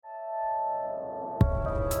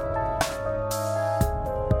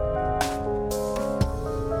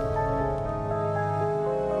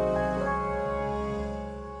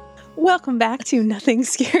Welcome back to Nothing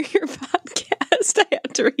Scarier podcast. I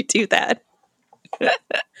have to redo that.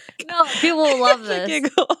 No, people will love this.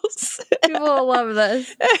 Giggles. People will love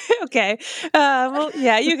this. Okay. Well,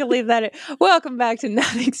 yeah, you can leave that in. Welcome back to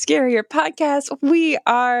Nothing Scarier podcast. We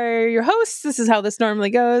are your hosts. This is how this normally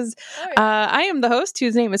goes. Oh, yeah. I am the host,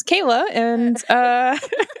 whose name is Kayla, and and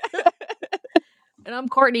I'm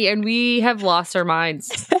Courtney, and we have lost our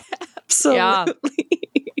minds. absolutely. Yeah.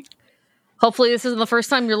 Hopefully this isn't the first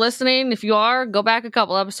time you're listening. If you are, go back a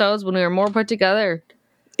couple episodes when we were more put together.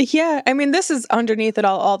 Yeah, I mean, this is underneath it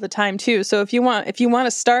all the time too. So if you want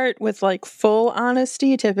to start with like full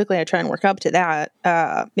honesty, typically I try and work up to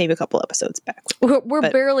that. Maybe a couple episodes back. We're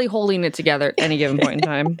barely holding it together at any given point in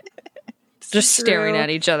time. Just staring at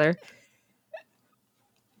each other.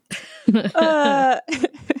 Hey,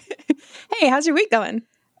 how's your week going?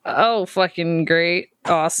 Oh, fucking great.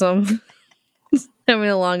 Awesome. Having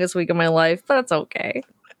the longest week of my life, but it's okay.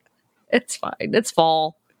 It's fine. It's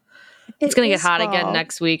fall. It's going to get hot again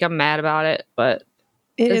next week. I'm mad about it, but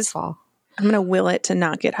it's fall. I'm going to will it to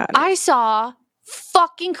not get hot. I saw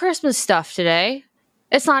fucking Christmas stuff today.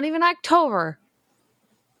 It's not even October.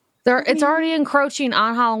 It's already encroaching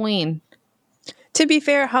on Halloween. To be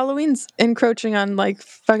fair, Halloween's encroaching on like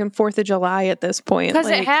fucking 4th of July at this point. Because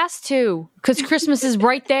it has to. Because Christmas is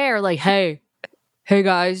right there. Like, hey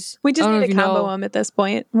guys. We just need to combo them at this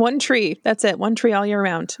point. One tree. That's it. One tree all year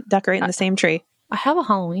round. Decorating the same tree. I have a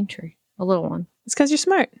Halloween tree. A little one. It's because you're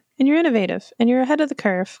smart and you're innovative and you're ahead of the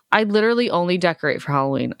curve. I literally only decorate for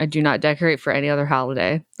Halloween. I do not decorate for any other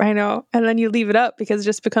holiday. I know. And then you leave it up because it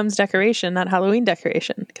just becomes decoration, not Halloween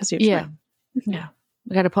decoration. Because you're smart. Yeah.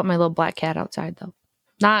 I got to put my little black cat outside though.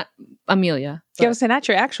 Not Amelia. You have to say not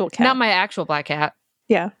your actual cat. Not my actual black cat.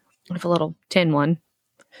 Yeah. I have a little tin one.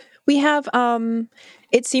 We have,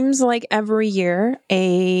 it seems like every year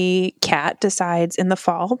a cat decides in the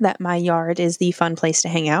fall that my yard is the fun place to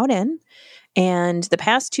hang out in. And the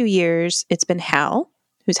past 2 years, it's been Hal,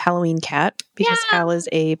 who's Halloween cat, because Hal is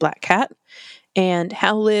a black cat. And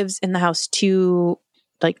Hal lives in the house two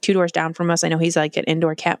doors down from us. I know he's like an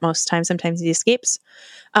indoor cat most times. Sometimes he escapes.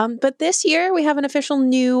 But this year we have an official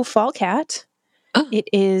new fall cat. Oh. It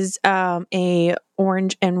is a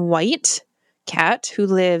orange and white cat who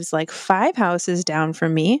lives like 5 houses down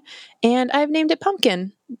from me, and I've named it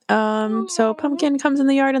Pumpkin. So Pumpkin comes in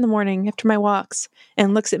the yard in the morning after my walks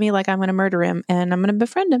and looks at me like I'm going to murder him, and I'm going to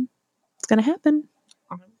befriend him. It's going to happen.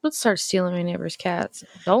 Let's start stealing my neighbor's cats.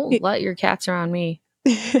 Don't let your cats around me.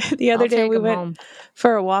 The other day we went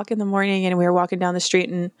for a walk in the morning, and we were walking down the street,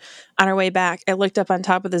 and on our way back I looked up on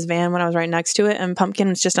top of this van when I was right next to it, and Pumpkin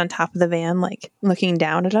was just on top of the van like looking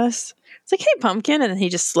down at us. It's like, hey, Pumpkin. And then he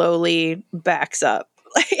just slowly backs up.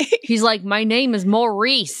 He's like, my name is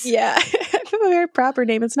Maurice. Yeah. I have a very proper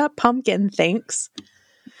name. It's not Pumpkin, thanks.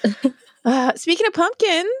 Speaking of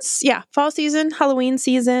pumpkins, fall season, Halloween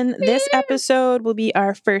season. This episode will be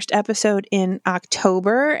our first episode in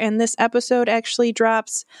October. And this episode actually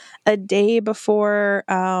drops a day before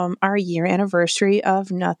our year anniversary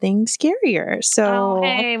of Nothing Scarier. So,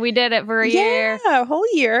 hey, we did it for a year. Yeah, a whole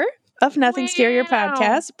year of Nothing Scarier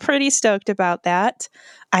podcast. Pretty stoked about that.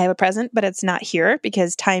 I have a present, but it's not here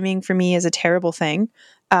because timing for me is a terrible thing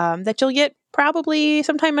that you'll get probably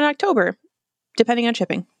sometime in October, depending on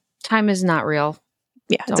shipping. Time is not real.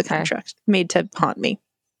 Yeah, it's a contract made to haunt me.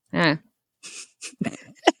 Anyway,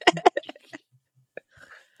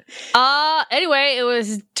 it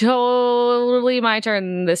was totally my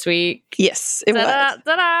turn this week. Yes, it was.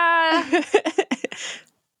 Ta-da!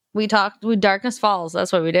 We talked with Darkness Falls.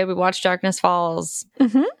 That's what we did. We watched Darkness Falls.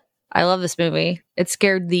 Mm-hmm. I love this movie. It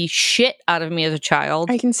scared the shit out of me as a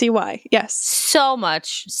child. I can see why. Yes. So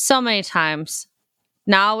much. So many times.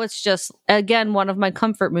 Now it's just, again, one of my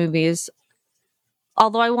comfort movies.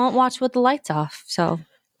 Although I won't watch with the lights off. So,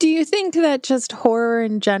 do you think that just horror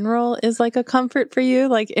in general is like a comfort for you?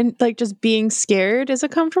 Like just being scared is a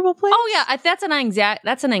comfortable place? Oh yeah, that's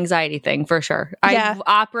an anxiety thing for sure. Yeah.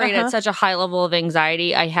 I operate at such a high level of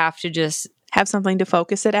anxiety. I have to just have something to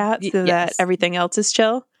focus it at so that everything else is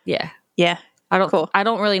chill. Yeah. Yeah. I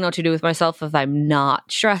don't really know what to do with myself if I'm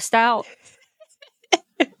not stressed out.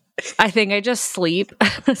 I think I just sleep.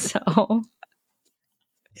 So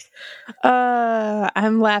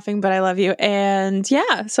I'm laughing, but I love you. And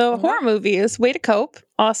so horror movies, way to cope.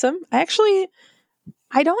 Awesome. I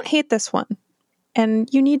don't hate this one. And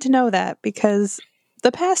you need to know that because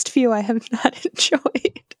the past few I have not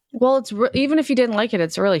enjoyed. Well, it's even if you didn't like it,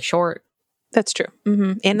 it's really short. That's true.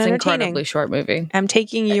 Mm-hmm. And it's an incredibly short movie. I'm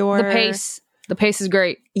taking your... The The pace is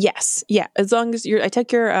great. Yes. Yeah. As long as I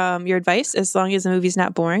took your advice, as long as the movie's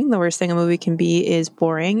not boring. The worst thing a movie can be is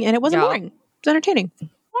boring. And it wasn't boring. It was entertaining.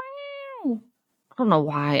 I don't know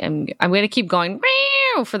why. I'm going to keep going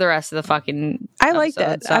for the rest of the fucking I liked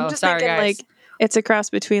it. So, I'm just thinking guys. like it's a cross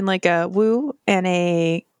between like a woo and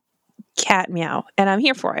a cat meow. And I'm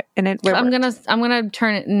here for it. And I'm gonna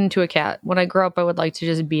turn it into a cat. When I grow up, I would like to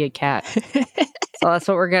just be a cat. So that's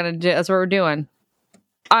what we're gonna do. That's what we're doing.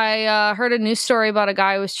 I heard a news story about a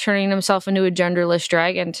guy who was turning himself into a genderless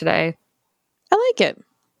dragon today. I like it.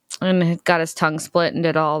 And got his tongue split and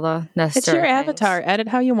did all the necessary It's your things. avatar. Edit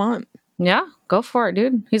how you want. Yeah, go for it,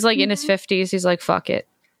 dude. He's like in his 50s. He's like, fuck it.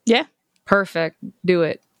 Yeah. Perfect. Do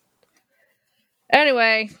it.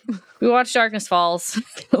 Anyway, we watched Darkness Falls.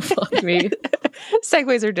 Fuck me.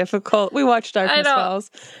 Segues are difficult. We watched Darkness Falls.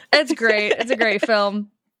 It's great. It's a great film.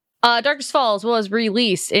 Darkness Falls was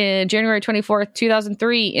released in January 24th,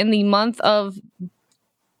 2003, in the month of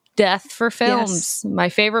death for films. Yes. My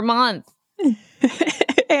favorite month.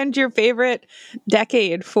 And your favorite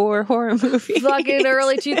decade for horror movies. Fucking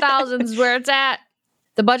early 2000s where it's at.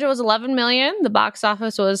 The budget was $11 million. The box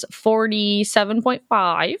office was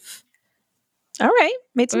 $47.5. All right.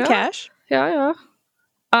 Made some cash. Yeah.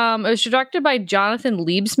 It was directed by Jonathan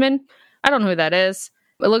Liebsman. I don't know who that is.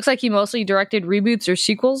 It looks like he mostly directed reboots or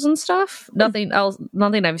sequels and stuff. Nothing else,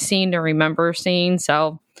 nothing I've seen or remember seeing.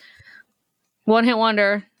 So, one hit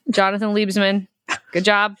wonder, Jonathan Liebsman. Good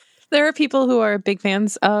job. There are people who are big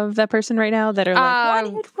fans of that person right now that are like,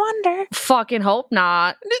 one hit wonder. Fucking hope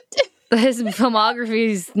not. His filmography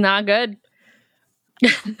is not good.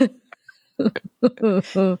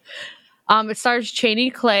 It stars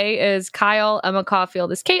Chaney Clay as Kyle, Emma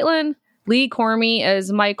Caulfield as Caitlin, Lee Cormie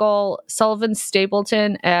as Michael, Sullivan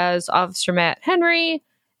Stapleton as Officer Matt Henry,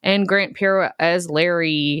 and Grant Pirro as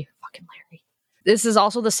Larry. Fucking Larry. This is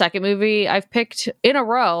also the second movie I've picked in a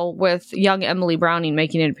row with young Emily Browning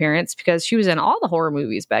making an appearance because she was in all the horror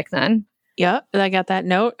movies back then. Yep, I got that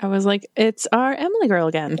note. I was like, it's our Emily girl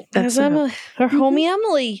again. That's Emily, our homie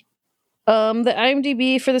Emily. The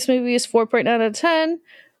IMDb for this movie is 4.9 out of 10.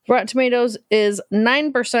 Rotten Tomatoes is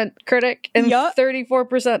 9% critic and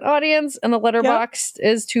 34% audience, and the Letterboxd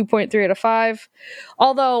is 2.3 out of 5.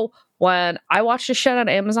 Although, when I watched this shit on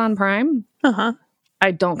Amazon Prime, I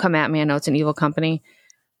don't come at me, I know it's an evil company.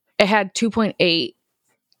 It had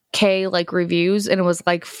 2.8K like reviews, and it was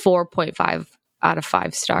like 4.5 out of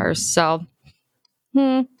 5 stars. So,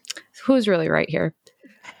 who's really right here?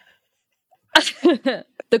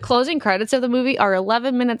 The closing credits of the movie are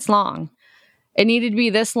 11 minutes long. It needed to be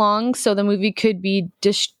this long so the movie could be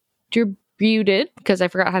distributed, because I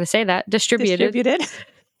forgot how to say that, distributed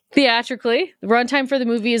theatrically. The runtime for the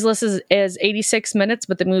movie is listed as 86 minutes,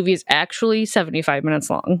 but the movie is actually 75 minutes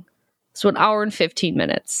long. So 1 hour and 15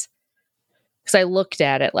 minutes. Because I looked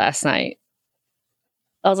at it last night.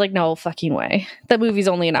 I was like, no fucking way. That movie's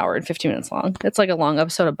only 1 hour and 15 minutes long. It's like a long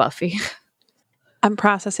episode of Buffy. I'm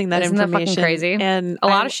processing that information. Isn't that fucking crazy? And a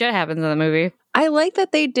lot of shit happens in the movie. I like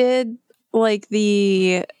that they did like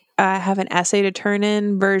the have an essay to turn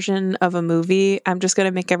in version of a movie. I'm just going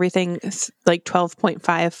to make everything like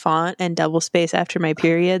 12.5 font and double space after my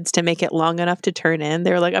periods to make it long enough to turn in.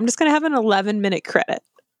 They're like, I'm just going to have an 11-minute credit.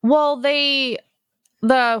 Well, the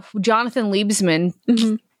Jonathan Liebsman,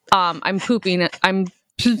 I'm pooping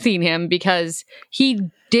him because he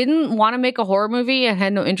didn't want to make a horror movie and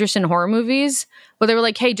had no interest in horror movies, but they were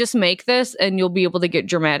like, hey, just make this and you'll be able to get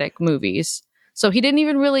dramatic movies. So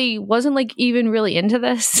he wasn't like even really into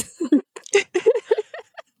this.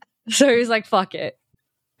 So he was like, fuck it.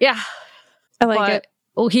 Yeah. I like it.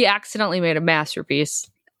 Well, he accidentally made a masterpiece.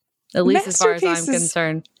 At least as far as I'm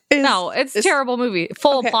concerned. No, it's a terrible movie.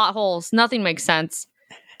 Full of plot holes. Nothing makes sense.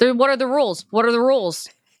 What are the rules? What are the rules?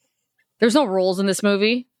 There's no rules in this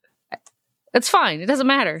movie. It's fine. It doesn't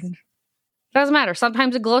matter. It doesn't matter.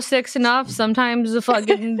 Sometimes a glow stick's enough. Sometimes a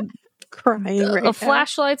fucking crying a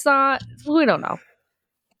flashlight's not. We don't know.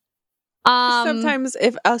 Sometimes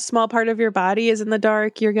if a small part of your body is in the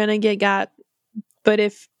dark, you're gonna get got. But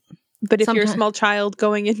if you're a small child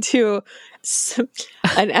going into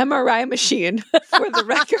an MRI machine, for the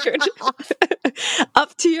record,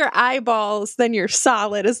 up to your eyeballs, then you're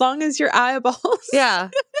solid. As long as your eyeballs,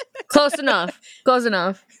 close enough.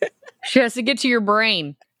 She has to get to your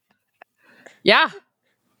brain. Yeah.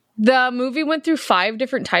 The movie went through 5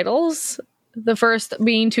 different titles. The first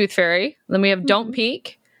being Tooth Fairy. Then we have Don't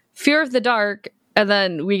Peek, Fear of the Dark, and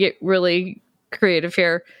then we get really creative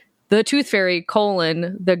here. The Tooth Fairy,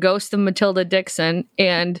 The Ghost of Matilda Dixon,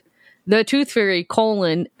 and The Tooth Fairy,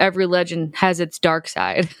 Every Legend Has Its Dark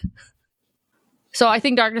Side. So I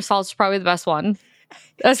think Darkness Falls is probably the best one.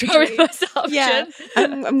 That's probably the best option. Yeah,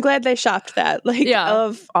 I'm glad they shopped that. Like,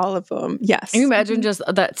 of all of them, yes. Can you imagine just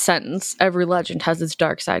that sentence? Every legend has its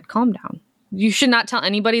dark side. Calm down. You should not tell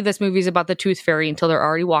anybody this movie's about the Tooth Fairy until they're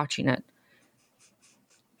already watching it.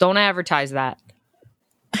 Don't advertise that.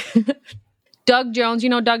 Doug Jones, you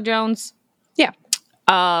know Doug Jones? Yeah.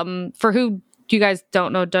 For who you guys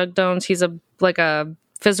don't know Doug Jones, he's a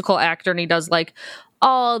physical actor, and he does like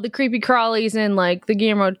all the creepy crawlies in like the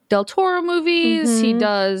Guillermo del Toro movies.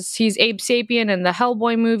 Mm-hmm. He's Abe Sapien in the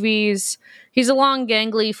Hellboy movies. He's a long,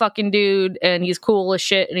 gangly fucking dude, and he's cool as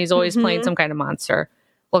shit, and he's always playing some kind of monster.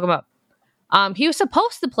 Look him up. He was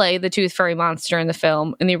supposed to play the Tooth Fairy monster in the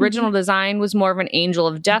film, and the original design was more of an Angel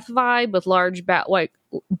of Death vibe with large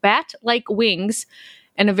bat-like wings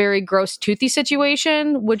and a very gross toothy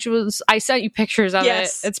situation, which was, I sent you pictures of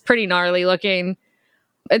it. It's pretty gnarly looking.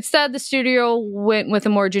 Instead, the studio went with a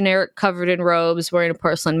more generic covered in robes, wearing a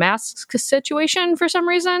porcelain mask situation for some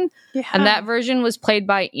reason. Yeah. And that version was played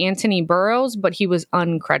by Anthony Burroughs, but he was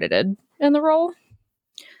uncredited in the role.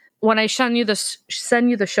 When I send you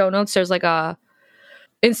the show notes, there's like a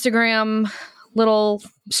Instagram little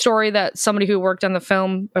story that somebody who worked on the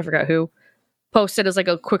film, I forgot who, posted as like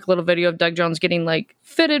a quick little video of Doug Jones getting like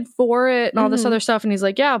fitted for it and all this other stuff. And he's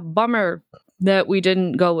like, yeah, bummer that we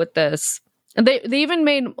didn't go with this. And they even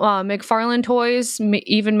made McFarlane Toys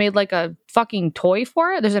even made like a fucking toy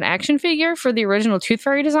for it. There's an action figure for the original Tooth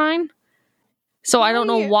Fairy design. So I don't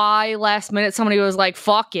know why last minute somebody was like,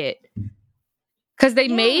 fuck it. Because they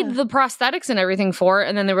made the prosthetics and everything for it,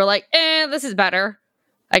 and then they were like, this is better,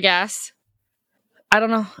 I guess. I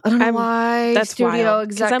don't know why that's studio wild.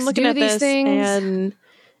 execs I'm looking do at these this, things. and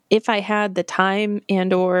if I had the time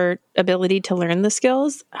and or ability to learn the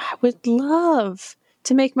skills, I would love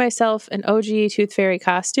to make myself an OG Tooth Fairy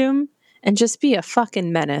costume and just be a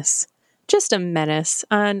fucking menace. Just a menace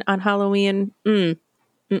on Halloween.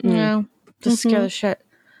 Yeah, just scare the shit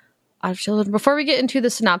out of children. Before we get into the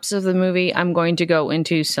synopsis of the movie, I'm going to go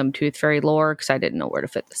into some Tooth Fairy lore because I didn't know where to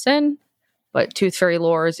fit this in. But Tooth Fairy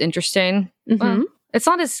lore is interesting. Well, it's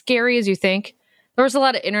not as scary as you think. There was a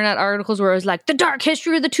lot of internet articles where it was like, the dark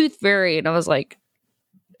history of the Tooth Fairy. And I was like,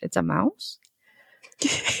 it's a mouse?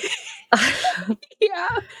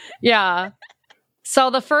 Yeah. So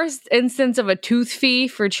the first instance of a tooth fee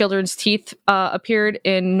for children's teeth appeared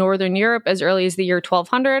in Northern Europe as early as the year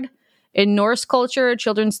 1200. In Norse culture,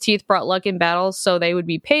 children's teeth brought luck in battles, so they would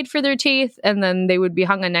be paid for their teeth, and then they would be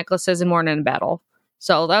hung on necklaces and worn in battle.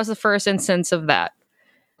 So that was the first instance of that.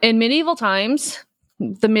 In medieval times,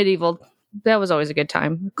 that was always a good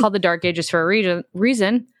time, called the Dark Ages for a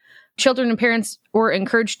reason. Children and parents were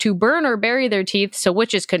encouraged to burn or bury their teeth so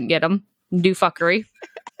witches couldn't get them. Do fuckery.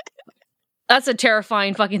 That's a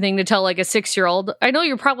terrifying fucking thing to tell like a 6-year-old. I know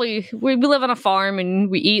we live on a farm and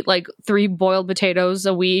we eat like 3 boiled potatoes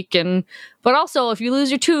a week. But also if you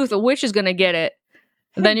lose your tooth, a witch is going to get it.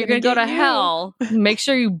 And then you're going to go to hell. Make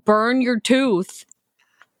sure you burn your tooth.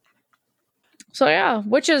 So yeah,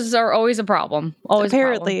 witches are always a problem.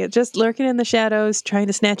 Apparently, just lurking in the shadows, trying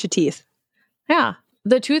to snatch your teeth. Yeah.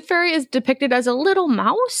 The Tooth Fairy is depicted as a little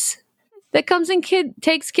mouse that comes and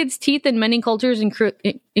takes kids' teeth in many cultures,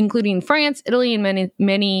 including France, Italy, and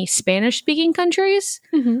many Spanish-speaking countries.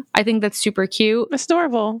 I think that's super cute. It's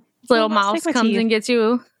adorable. Little mouse comes and gets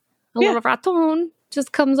you. A little raton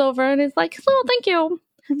just comes over and is like, "Oh, thank you."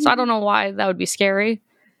 So I don't know why that would be scary.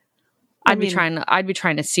 I'd be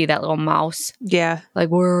trying to see that little mouse. Yeah. Like,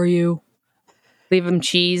 where are you? Leave him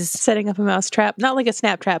cheese. Setting up a mouse trap. Not like a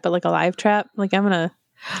snap trap, but like a live trap. Like, come on.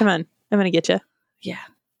 I'm going to get you. Yeah.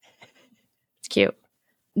 It's cute.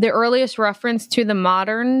 The earliest reference to the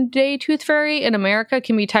modern day Tooth Fairy in America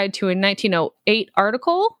can be tied to a 1908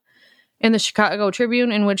 article in the Chicago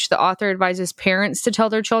Tribune in which the author advises parents to tell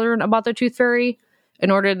their children about the Tooth Fairy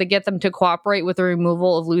in order to get them to cooperate with the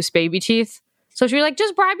removal of loose baby teeth. So she's like,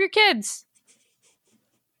 just bribe your kids.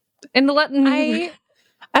 And to let them...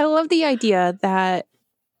 I love the idea that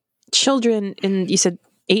children in, you said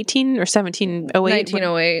 18 or 1708?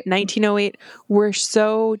 1908 were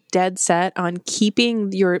so dead set on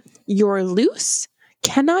keeping your loose,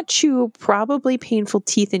 cannot chew probably painful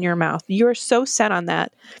teeth in your mouth. You're so set on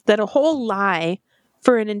that a whole lie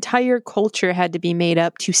for an entire culture had to be made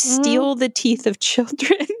up to steal the teeth of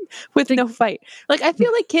children with no fight. Like, I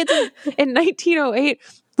feel like kids in 1908,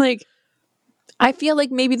 like, I feel like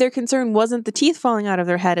maybe their concern wasn't the teeth falling out of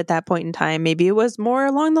their head at that point in time. Maybe it was more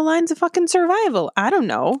along the lines of fucking survival. I don't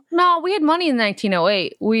know. No, we had money in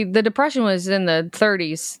 1908. The Depression was in the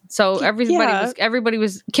 30s. So everybody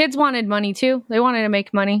was kids wanted money too. They wanted to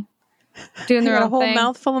make money. doing their I got own a whole thing.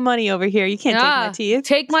 mouthful of money over here. You can't take my teeth.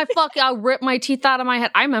 Take my I'll rip my teeth out of my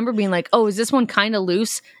head. I remember being like, oh, is this one kind of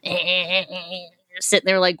loose? Sitting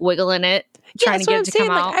there like wiggling it, trying to get it to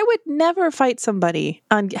come out. Like, I would never fight somebody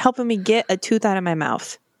on helping me get a tooth out of my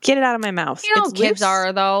mouth. Get it out of my mouth. You know how kids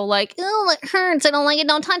are, though. Like, oh, it hurts. I don't like it.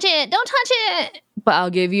 Don't touch it. Don't touch it. But I'll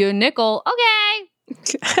give you a nickel. Okay.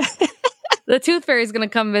 The tooth fairy's going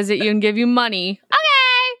to come visit you and give you money.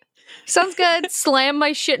 Okay. Sounds good. Slam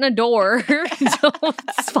my shit in a door. So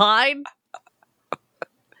it's fine.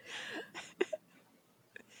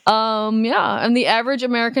 Yeah. And the average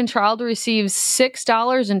American child receives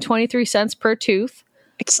 $6.23 per tooth.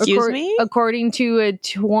 Excuse me? According to a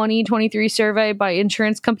 2023 survey by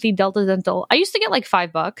insurance company Delta Dental. I used to get like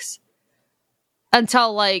 $5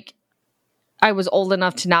 until like I was old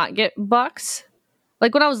enough to not get bucks.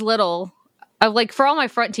 Like when I was little, I like for all my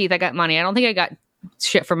front teeth, I got money. I don't think I got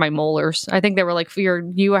shit for my molars. I think they were like,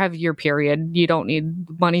 you have your period. You don't need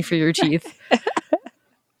money for your teeth.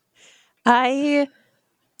 I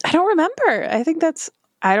don't remember.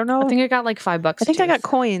 I don't know. I think I got like $5. I think I got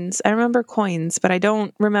coins. I remember coins, but I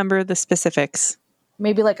don't remember the specifics.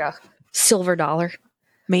 Maybe like a silver dollar.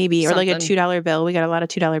 Maybe. Something. Or like a $2 bill. We got a lot of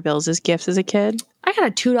 $2 bills as gifts as a kid. I got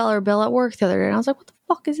a $2 bill at work the other day, and I was like, what the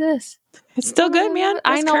fuck is this? It's still good, man.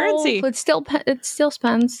 I know. Currency. It still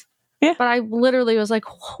spends. Yeah. But I literally was like,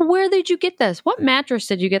 where did you get this? What mattress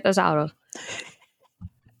did you get this out of?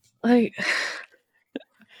 Like,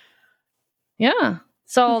 yeah.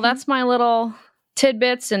 So that's my little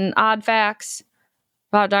tidbits and odd facts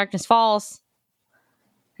about Darkness Falls.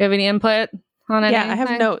 Do you have any input on anything? Yeah, I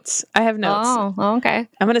have notes. Oh, okay.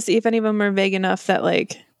 I'm going to see if any of them are vague enough that,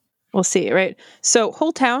 like, we'll see, right? So,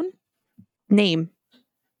 whole town, name,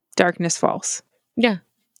 Darkness Falls. Yeah.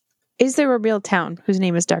 Is there a real town whose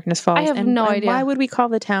name is Darkness Falls? I have no idea. Why would we call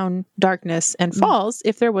the town Darkness and Falls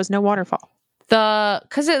if there was no waterfall?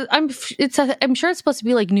 Because I'm sure it's supposed to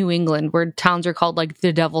be like New England, where towns are called like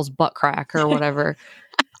the Devil's Butt Crack or whatever.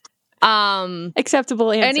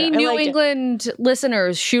 Acceptable answer. Any New England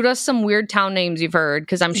listeners, shoot us some weird town names you've heard,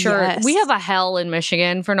 because I'm sure we have a hell in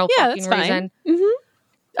Michigan for no fucking reason. Mm-hmm.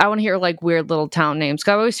 I want to hear like weird little town names.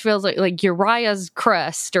 Cause I always feel like Uriah's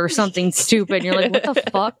Crest or something stupid. And you're like, what the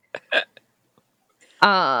fuck?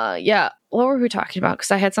 Yeah. What were we talking about? Because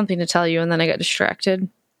I had something to tell you and then I got distracted.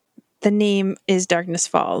 The name is Darkness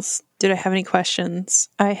Falls. Did I have any questions?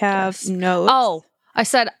 I have notes. Oh, I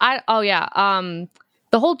said, the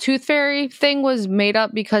whole Tooth Fairy thing was made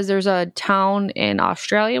up because there's a town in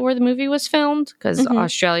Australia where the movie was filmed, because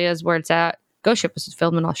Australia is where it's at. Ghost Ship was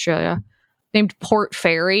filmed in Australia, named Port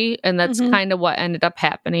Fairy, and that's kind of what ended up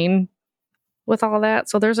happening with all that.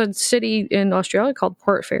 So there's a city in Australia called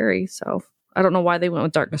Port Fairy. So I don't know why they went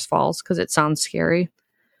with Darkness Falls, because it sounds scary,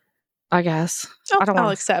 I guess. I'll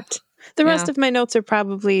accept. The rest of my notes are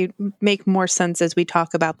probably make more sense as we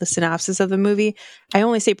talk about the synopsis of the movie. I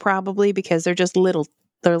only say probably because they're just little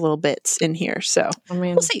bits in here. So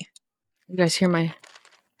we'll see. You guys hear my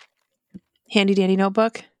handy dandy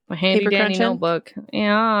notebook? My handy dandy notebook.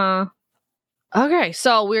 Yeah. Okay,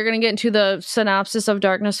 so we're going to get into the synopsis of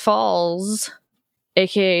Darkness Falls,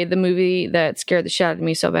 aka the movie that scared the shit out of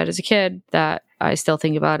me so bad as a kid that I still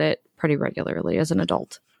think about it pretty regularly as an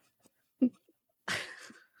adult.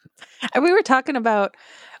 We were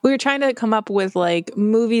trying to come up with like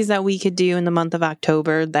movies that we could do in the month of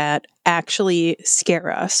October that actually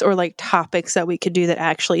scare us, or like topics that we could do that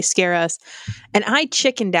actually scare us. And I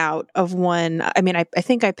chickened out of one. I mean, I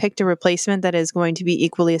think I picked a replacement that is going to be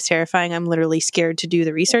equally as terrifying. I'm literally scared to do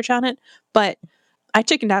the research on it, but I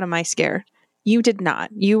chickened out of my scare. You did not.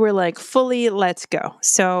 You were like fully, let's go.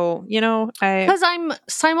 So, because I'm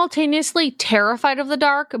simultaneously terrified of the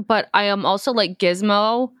dark, but I am also like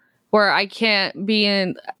Gizmo, where I can't be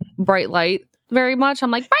in bright light very much. I'm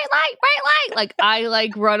like, bright light. Like, I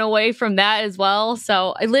like run away from that as well.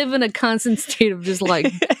 So I live in a constant state of just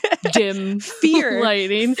like dim fear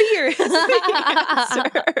lighting. Fear is the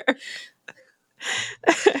answer.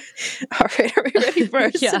 All right, are we ready for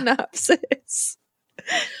our synopsis?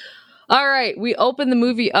 All right, we open the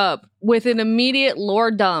movie up with an immediate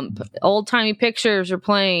lore dump. Old-timey pictures are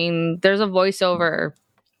playing. There's a voiceover.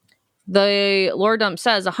 The lore dump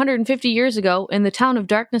says 150 years ago in the town of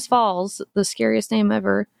Darkness Falls, the scariest name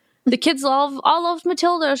ever, the kids all loved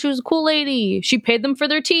Matilda. She was a cool lady. She paid them for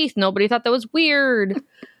their teeth. Nobody thought that was weird.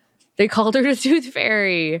 They called her the Tooth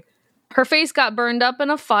Fairy. Her face got burned up in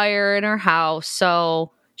a fire in her house,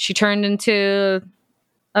 so she turned into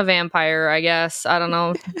a vampire, I guess. I don't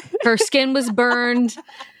know. Her skin was burned,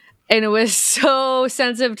 And it was so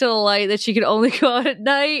sensitive to the light that she could only go out at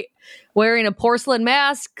night wearing a porcelain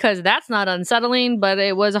mask, because that's not unsettling, but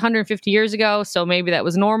it was 150 years ago, so maybe that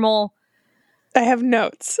was normal. I have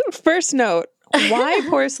notes. First note, why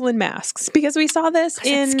porcelain masks? Because we saw this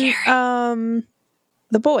in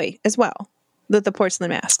The Boy as well, the porcelain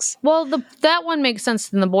masks. Well, that one makes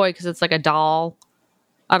sense in The Boy because it's like a doll.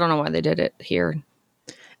 I don't know why they did it here.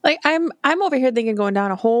 Like, I'm over here thinking, going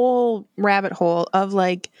down a whole rabbit hole of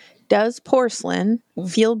like, does porcelain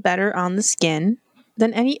feel better on the skin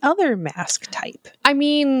than any other mask type? I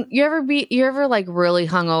mean, you ever like really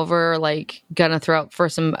hungover, like gonna throw up for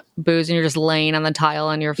some booze, and you're just laying on the tile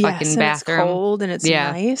in your fucking bathroom? It's cold and it's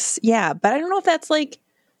nice. Yeah, but I don't know if that's like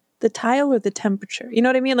the tile or the temperature. You know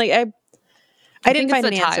what I mean? Like, I didn't find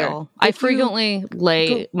an answer. Tile. I frequently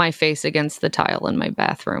lay my face against the tile in my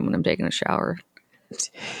bathroom when I'm taking a shower.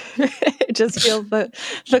 Just feel the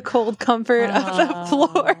cold comfort of the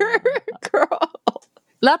floor. Girl.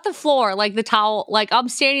 Not the floor, like the towel. Like, I'm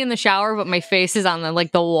standing in the shower, but my face is on the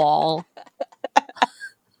wall.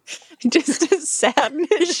 Just sat in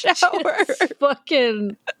the shower.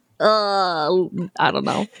 Fucking, I don't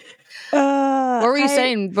know. What were you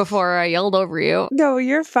saying before I yelled over you? No,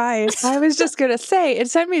 you're fine. I was just going to say,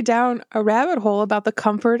 it sent me down a rabbit hole about the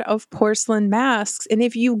comfort of porcelain masks. And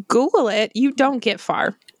if you Google it, you don't get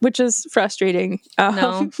far, which is frustrating.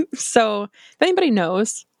 No. So if anybody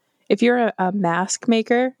knows, if you're a mask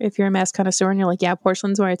maker, if you're a mask connoisseur and you're like, yeah,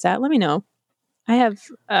 porcelain's where it's at, let me know. I have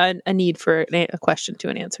a need for a question to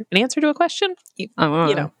an answer. An answer to a question? You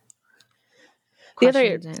know. The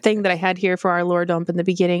other thing that I had here for our lore dump in the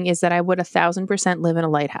beginning is that I would 1,000% live in a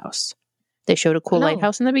lighthouse. They showed a cool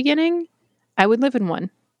lighthouse in the beginning. I would live in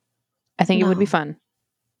one. I think it would be fun.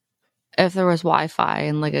 If there was Wi-Fi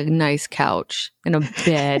and like a nice couch and a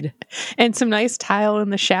bed. And some nice tile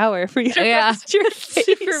in the shower for you to rest your face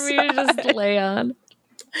for me to just lay on.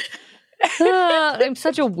 I'm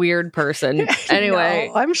such a weird person.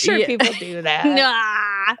 Anyway. No, I'm sure people do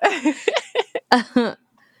that.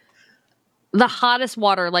 The hottest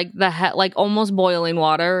water, like almost boiling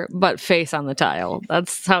water, but face on the tile.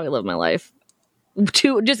 That's how I live my life.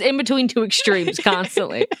 Just in between two extremes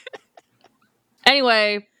constantly.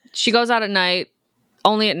 Anyway, she goes out at night,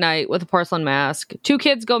 only at night, with a porcelain mask. 2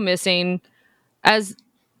 kids go missing. As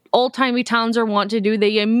old-timey towns are wont to do,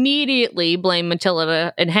 they immediately blame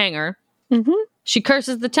Matilda and hang her. Mm-hmm. She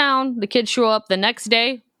curses the town. The kids show up the next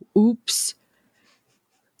day. Oops.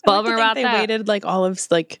 Bummer about that. They waited like all of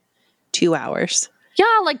 2 hours.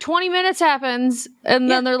 Yeah, like 20 minutes happens,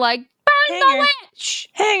 and then they're like, burn the witch!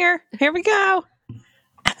 Hanger, here we go.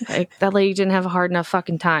 Like, that lady didn't have a hard enough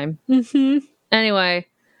fucking time. Mm-hmm. Anyway,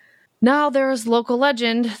 now there's local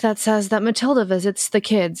legend that says that Matilda visits the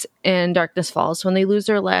kids in Darkness Falls when they lose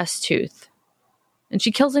their last tooth. And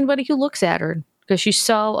she kills anybody who looks at her, because she's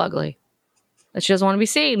so ugly that she doesn't want to be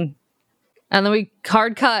seen. And then we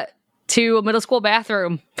hard cut to a middle school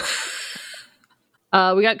bathroom.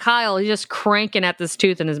 We got Kyle. He's just cranking at this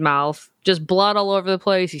tooth in his mouth. Just blood all over the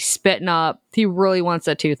place. He's spitting up. He really wants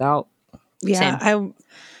that tooth out. Yeah, I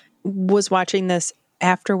was watching this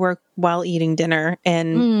after work while eating dinner,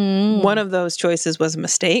 and one of those choices was a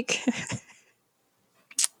mistake.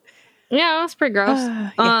 Yeah, that's pretty gross.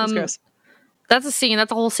 That's gross. That's a scene.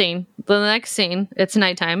 That's a whole scene. The next scene, it's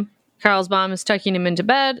nighttime. Carl's mom is tucking him into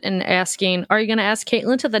bed and asking, "Are you going to ask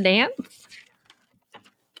Caitlin to the dance?"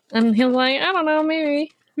 And he was like, "I don't know,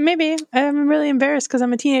 maybe. Maybe. I'm really embarrassed because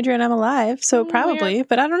I'm a teenager and I'm alive, so probably,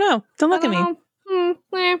 but I don't know. Don't look at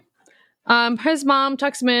me." His mom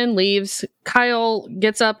tucks him in, leaves. Kyle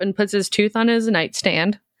gets up and puts his tooth on his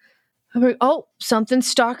nightstand. I'm like, oh, something's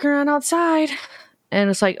stalking around outside. And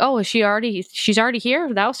it's like, oh, she's already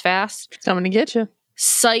here? That was fast. Coming to get you.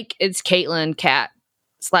 Psych, it's Caitlin, cat.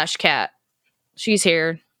 She's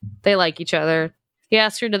here. They like each other. He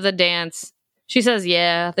asks her to the dance. She says,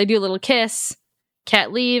 yeah. They do a little kiss.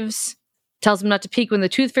 Cat leaves. Tells him not to peek when the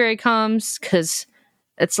tooth fairy comes, because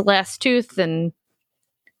it's the last tooth and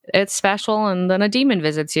it's special, and then a demon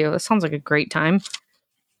visits you. It sounds like a great time.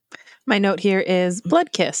 My note here is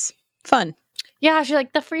blood kiss. Fun. Yeah, she's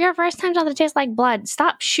like, for your first time, doesn't taste like blood.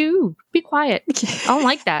 Stop, shoo. Be quiet. I don't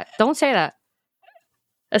like that. Don't say that.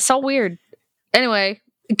 It's so weird. Anyway,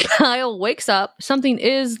 Kyle wakes up. Something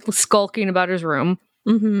is skulking about his room.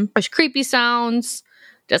 Mm-hmm. There's creepy sounds.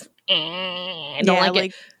 Just, don't like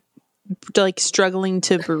it. Like struggling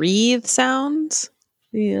to breathe sounds.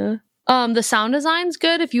 Yeah. The sound design's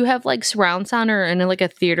good. If you have like surround sound or in like a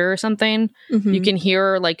theater or something, you can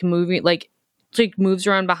hear like moving, like moves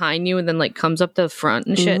around behind you and then like comes up the front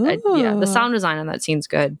and shit. Yeah, the sound design on that scene's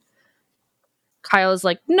good. Kyle's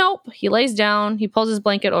like, nope. He lays down. He pulls his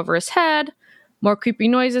blanket over his head. More creepy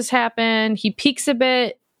noises happen. He peeks a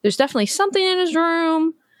bit. There's definitely something in his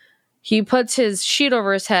room. He puts his sheet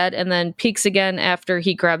over his head and then peeks again after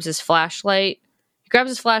he grabs his flashlight. He grabs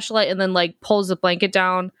his flashlight and then like pulls the blanket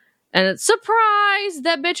down. And it's surprise!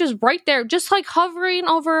 That bitch is right there, just like hovering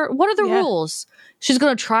over. What are the rules? She's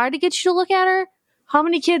gonna try to get you to look at her. How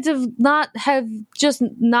many kids have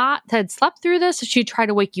slept through this? She tried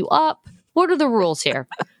to wake you up. What are the rules here?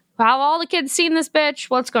 Have all the kids seen this bitch?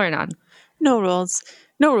 What's going on? No rules.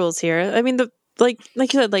 No rules here. I mean, like you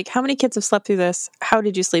said, like how many kids have slept through this? How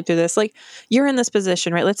did you sleep through this? Like you're in this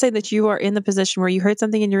position, right? Let's say that you are in the position where you heard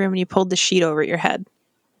something in your room and you pulled the sheet over your head.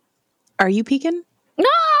 Are you peeking?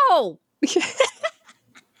 No!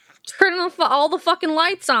 Turning all the fucking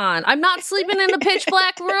lights on. I'm not sleeping in a pitch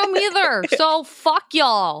black room either. So fuck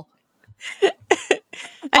y'all.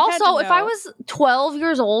 Also, if I was 12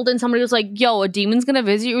 years old and somebody was like, yo, a demon's gonna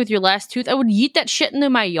visit you with your last tooth, I would yeet that shit into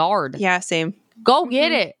my yard. Yeah, same. Go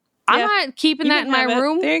get it. I'm not keeping that in my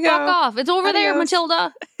room. There you Fuck go. off. It's over there,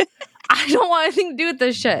 Matilda. I don't want anything to do with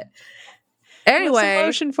this shit. Anyway. Some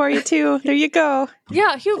lotion for you too. There you go.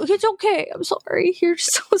 Yeah, it's okay. I'm sorry. You're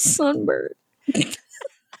so sunburned.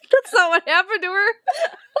 That's not what happened to her.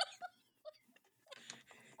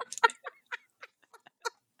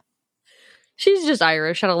 She's just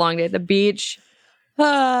Irish. Had a long day at the beach.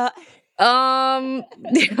 Yeah.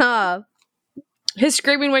 His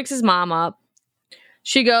screaming wakes his mom up.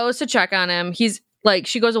 She goes to check on him. He's like,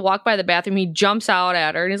 she goes to walk by the bathroom. He jumps out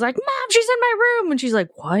at her and he's like, Mom, she's in my room. And she's like,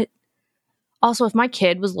 what? Also, if my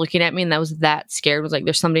kid was looking at me and that was that scared, was like,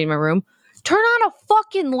 there's somebody in my room, turn on a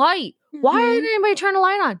fucking light. Why didn't anybody turn a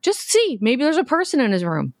light on? Just see. Maybe there's a person in his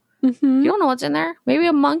room. You don't know what's in there. Maybe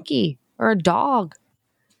a monkey or a dog.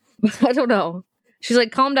 I don't know. She's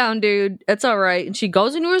like, calm down, dude. It's all right. And she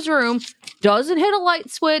goes into his room, doesn't hit a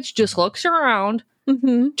light switch, just looks around,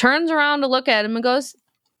 turns around to look at him and goes,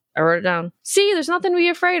 I wrote it down. See, there's nothing to be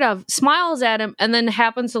afraid of. Smiles at him and then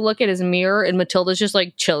happens to look at his mirror and Matilda's just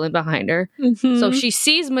like chilling behind her. So she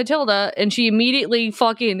sees Matilda and she immediately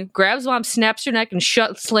fucking grabs Mom, snaps her neck and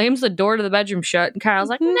slams the door to the bedroom shut. And Kyle's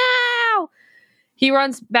like, no! He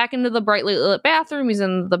runs back into the brightly lit bathroom. He's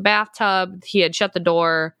in the bathtub. He had shut the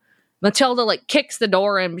door. Matilda like kicks the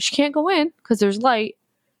door in, but she can't go in because there's light.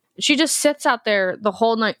 She just sits out there the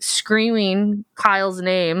whole night screaming Kyle's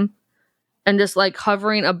name. And just like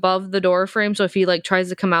hovering above the door frame, so if he like tries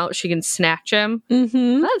to come out, she can snatch him.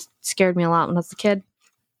 That scared me a lot when I was a kid.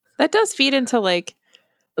 That does feed into like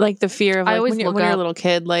the fear of like when you're a little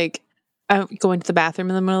kid, like going to the bathroom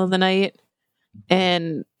in the middle of the night,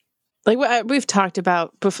 and like we've talked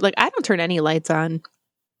about before, like I don't turn any lights on.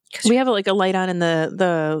 We have like a light on in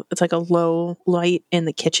the it's like a low light in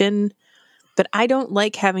the kitchen. But I don't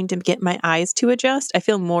like having to get my eyes to adjust. I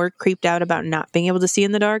feel more creeped out about not being able to see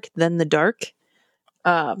in the dark than the dark.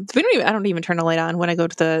 I don't even turn the light on when I go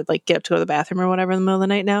to get up to go to the bathroom or whatever in the middle of the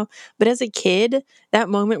night now. But as a kid, that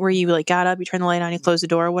moment where you like got up, you turn the light on, you close the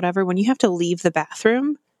door or whatever, when you have to leave the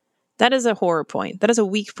bathroom, that is a horror point. That is a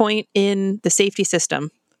weak point in the safety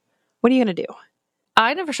system. What are you going to do?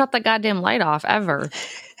 I never shut that goddamn light off ever.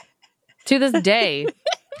 To this day.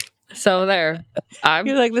 So there.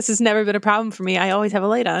 You're like, this has never been a problem for me. I always have a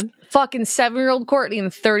light on. Fucking 7-year-old Courtney and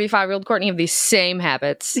 35-year-old Courtney have these same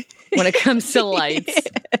habits when it comes to lights.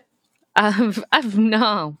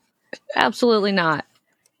 No, absolutely not.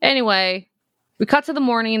 Anyway, we cut to the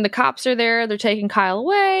morning. The cops are there. They're taking Kyle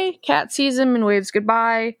away. Kat sees him and waves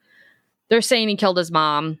goodbye. They're saying he killed his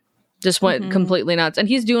mom. Just went completely nuts. And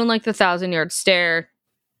he's doing like the 1,000-yard stare.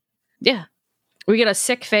 Yeah. We get a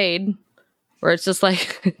sick fade. Where it's just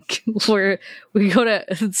like, where we go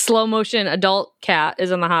to slow motion, adult Kat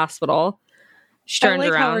is in the hospital. She turned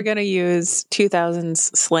around. How we're going to use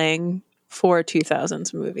 2000s slang for a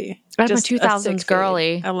 2000s movie. I'm a 2000s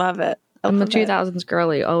girly. I love it. I'm a 2000s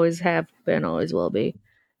girly. Always have been, always will be.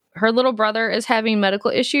 Her little brother is having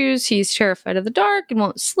medical issues. He's terrified of the dark and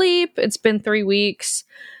won't sleep. It's been 3 weeks.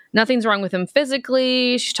 Nothing's wrong with him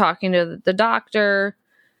physically. She's talking to the doctor.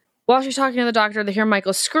 While she's talking to the doctor, they hear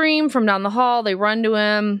Michael scream from down the hall. They run to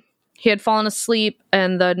him. He had fallen asleep,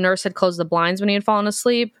 and the nurse had closed the blinds when he had fallen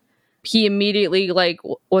asleep. He immediately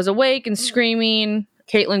was awake and screaming.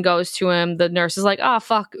 Caitlin goes to him. The nurse is like, "Oh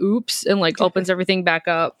fuck, oops," and opens everything back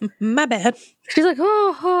up. My bad. She's like,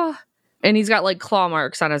 "Oh," and he's got claw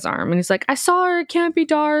marks on his arm, and he's like, "I saw her. It can't be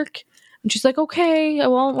dark." And she's like, "Okay, I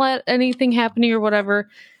won't let anything happen to you or whatever."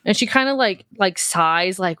 And she kind of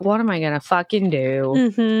sighs, what am I gonna fucking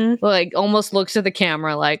do? Almost looks at the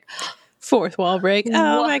camera fourth wall break.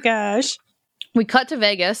 Oh my gosh. We cut to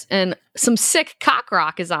Vegas and some sick cock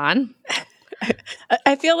rock is on.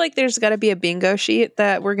 I feel like there's got to be a bingo sheet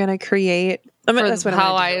that we're going to create. That's what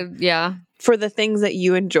how I'm yeah. For the things that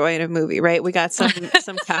you enjoy in a movie, right? We got some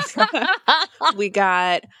Kafka. We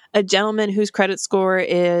got a gentleman whose credit score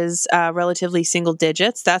is relatively single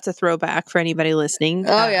digits. That's a throwback for anybody listening.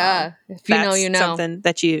 Oh yeah, if you know, you know, something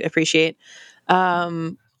that you appreciate.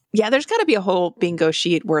 Yeah, there's got to be a whole bingo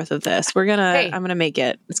sheet worth of this. I'm gonna make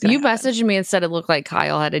it. You messaged me and said it looked like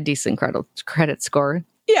Kyle had a decent credit score.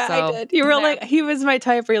 Yeah, so, I did. You were like, he was my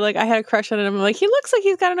type. Where you're like, I had a crush on him. I'm like, he looks like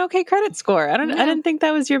he's got an okay credit score. I didn't think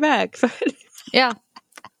that was your bag. Yeah.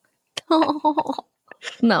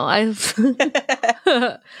 No,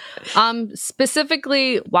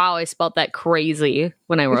 specifically, wow, I spelled that crazy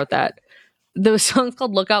when I wrote that. The song's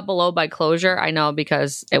called Look Out Below by Closure. I know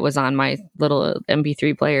because it was on my little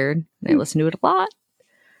MP3 player and I listen to it a lot.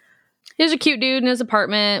 Here's a cute dude in his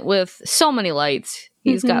apartment with so many lights.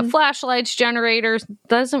 He's got flashlights, generators,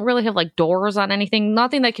 doesn't really have like doors on anything,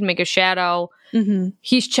 nothing that can make a shadow.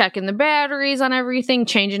 He's checking the batteries on everything,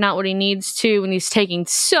 changing out what he needs to, and he's taking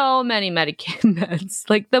so many meds,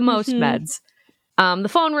 like the most meds. The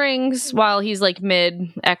phone rings while he's like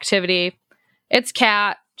mid-activity. It's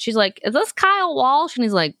Kat. She's like, is this Kyle Walsh? And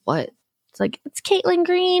he's like, what? It's like, it's Caitlin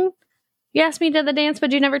Green. You asked me to the dance,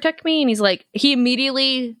 but you never took me. And he's like, he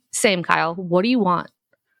immediately, same Kyle, what do you want?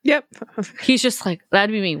 Yep. He's just like,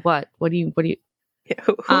 that'd be me. What do you?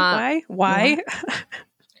 Yeah, why?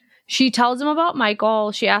 She tells him about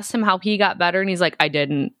Michael. She asks him how he got better. And he's like, I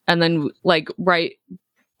didn't. And then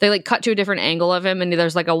they like cut to a different angle of him. And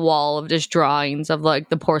there's like a wall of just drawings of like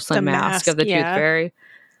the porcelain mask of the Tooth Fairy.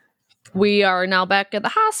 We are now back at the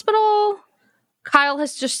hospital. Kyle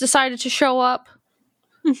has just decided to show up.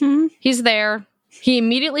 He's there. He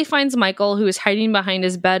immediately finds Michael, who is hiding behind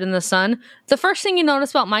his bed in the sun. The first thing you notice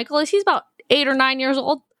about Michael is he's about 8 or 9 years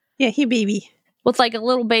old. Yeah, he baby. With like a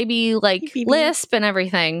little baby lisp and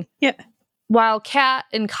everything. Yeah. While Kat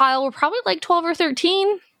and Kyle were probably like 12 or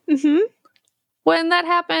 13. When that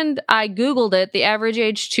happened, I Googled it. The average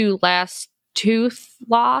age to last tooth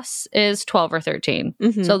loss is 12 or 13.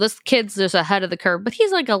 So this kid's just ahead of the curve, but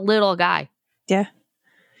he's like a little guy. Yeah.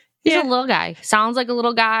 He's a little guy. Sounds like a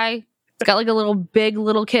little guy. He's got like a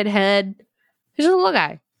little kid head. He's a little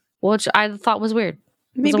guy, which I thought was weird.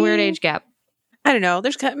 It was a weird age gap. I don't know.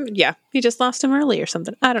 He just lost him early or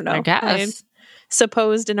something. I don't know. I guess. I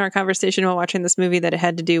supposed in our conversation while watching this movie that it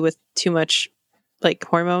had to do with too much like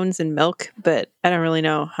hormones and milk, but I don't really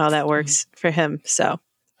know how that works for him. So,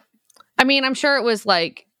 I mean, I'm sure it was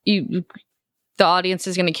like the audience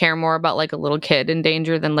is going to care more about like a little kid in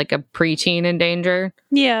danger than like a preteen in danger.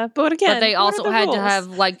 Yeah, but again, they also had to have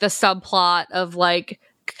like the subplot of like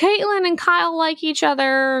Caitlin and Kyle like each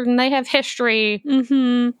other and they have history,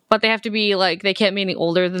 but they have to be like, they can't be any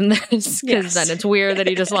older than this because then it's weird that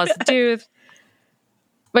he just lost a tooth.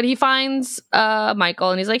 But he finds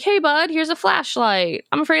Michael and he's like, hey bud, here's a flashlight.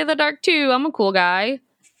 I'm afraid of the dark too. I'm a cool guy.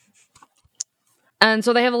 And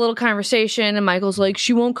so they have a little conversation and Michael's like,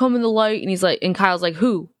 she won't come in the light. And he's like, and Kyle's like,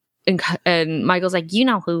 who? And Michael's like, you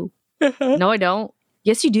know who? No, I don't.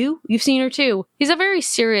 Yes, you do. You've seen her too. He's a very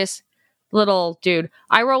serious little dude.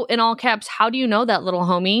 I wrote in all caps, how do you know that little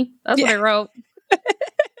homie? That's what I wrote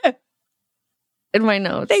in my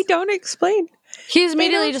notes. They don't explain. He's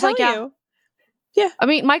immediately just like, yeah. I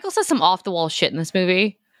mean, Michael says some off the wall shit in this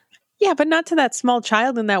movie. Yeah, but not to that small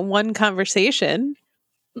child in that one conversation.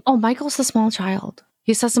 Oh, Michael's the small child.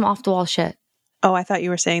 He says some off the wall shit. Oh, I thought you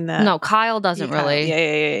were saying that. No, Kyle doesn't really.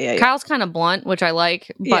 Yeah. Kyle's kind of blunt, which I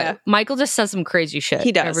like, but Michael just says some crazy shit.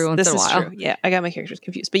 He does. Every once in a while. True. Yeah, I got my characters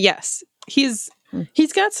confused. But yes, he's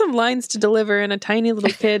got some lines to deliver in a tiny little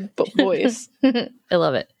kid voice. I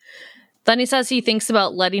love it. Then he says he thinks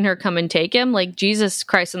about letting her come and take him. Like, Jesus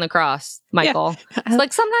Christ on the cross, Michael. Yeah. It's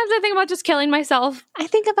like, sometimes I think about just killing myself. I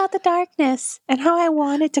think about the darkness and how I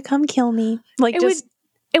want it to come kill me. Like,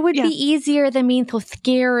 it would be easier than being so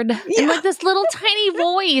scared. Yeah. And like this little tiny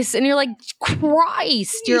voice. And you're like,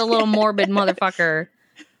 Christ, you're a little morbid motherfucker.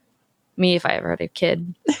 Me, if I ever had a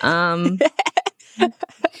kid.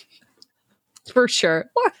 For sure.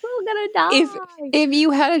 We're all gonna die. If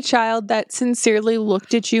you had a child that sincerely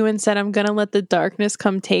looked at you and said, I'm gonna let the darkness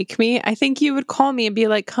come take me, I think you would call me and be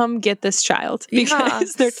like, come get this child.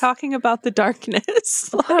 Because they're talking about the darkness.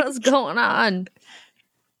 What is going on?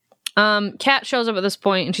 Kat shows up at this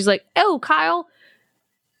point and she's like, oh, Kyle.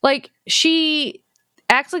 Like, she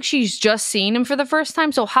acts like she's just seen him for the first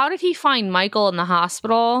time. So how did he find Michael in the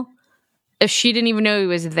hospital if she didn't even know he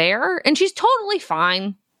was there? And she's totally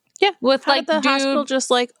fine. Yeah. With how like did the hospital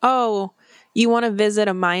just like, oh, you want to visit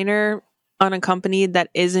a minor unaccompanied that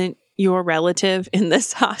isn't your relative in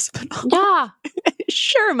this hospital? Yeah.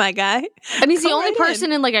 Sure, my guy. And he's the only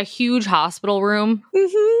person in like a huge hospital room.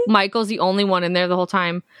 Mm-hmm. Michael's the only one in there the whole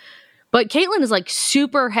time. But Caitlin is like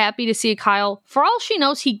super happy to see Kyle. For all she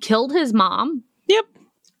knows, he killed his mom. Yep.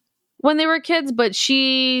 When they were kids, but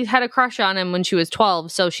she had a crush on him when she was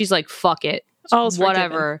 12. So she's like, fuck it.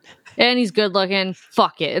 Whatever. And he's good looking.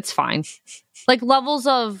 Fuck it. It's fine. Like levels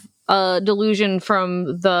of delusion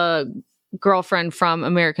from the girlfriend from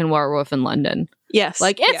American Werewolf in London. Yes.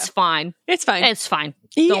 Like, it's fine. It's fine. It's fine.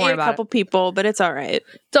 He Don't worry ate about a couple people, but it's all right.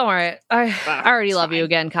 Don't worry. I already love you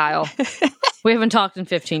again, Kyle. We haven't talked in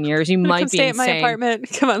 15 years. You might be stay insane. at my apartment.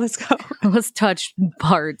 Come on, let's go. Let's touch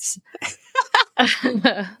parts.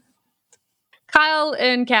 Kyle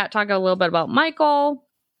and Kat talk a little bit about Michael.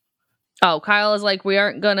 Oh, Kyle is like, we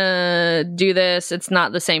aren't gonna do this. It's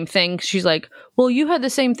not the same thing. She's like, well, you had the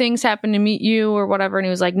same things happen to meet you or whatever. And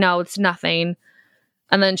he was like, no, it's nothing.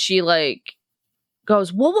 And then she like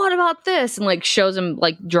goes, well, what about this? And like shows him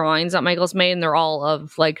like drawings that Michael's made, and they're all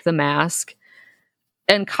of like the mask.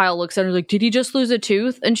 And Kyle looks at her like, did he just lose a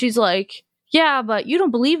tooth? And she's like, yeah, but you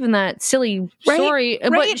don't believe in that silly story.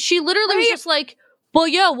 Right. But she literally was just like, well,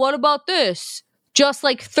 yeah, what about this? Just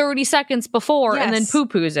like 30 seconds before, and then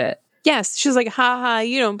poo-poos it. Yes. She's like, haha,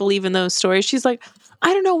 you don't believe in those stories. She's like,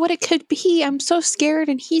 I don't know what it could be. I'm so scared,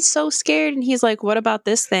 and he's so scared. And he's like, what about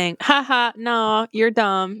this thing? Haha, no, you're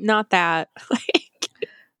dumb. Not that.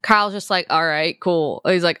 Kyle's just like, all right, cool.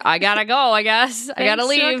 He's like, I gotta go, I guess. I gotta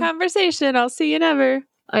leave. Thanks for our conversation. I'll see you never.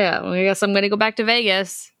 Oh, yeah. Well, I guess I'm gonna go back to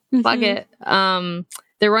Vegas. Fuck it.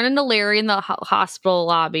 They run into Larry in the hospital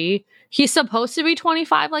lobby. He's supposed to be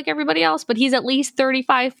 25 like everybody else, but he's at least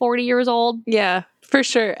 35, 40 years old. Yeah, for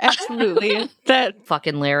sure. Absolutely. That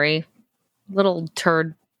fucking Larry. Little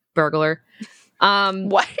turd burglar.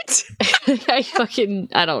 What?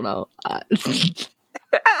 I don't know.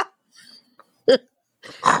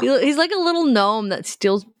 He's like a little gnome that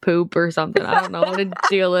steals poop or something. I don't know what the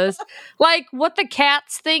deal is. Like, what the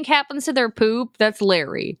cats think happens to their poop, that's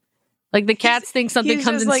Larry. Like, the cats think something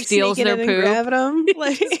comes and like steals their poop. Grabbing them.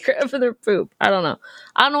 Like, just grabbing their poop. I don't know.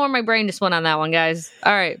 I don't know where my brain just went on that one, guys.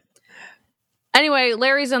 All right. Anyway,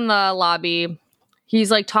 Larry's in the lobby.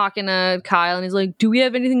 He's like talking to Kyle, and he's like, do we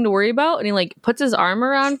have anything to worry about? And he like puts his arm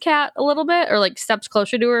around Kat a little bit, or like steps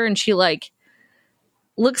closer to her, and she like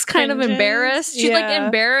looks kind of embarrassed. She's like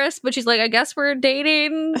embarrassed, but she's like, I guess we're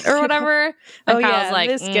dating or whatever. And Kyle's like,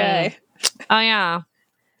 this guy. Oh yeah.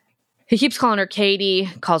 He keeps calling her Katie,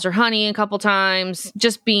 calls her honey a couple times,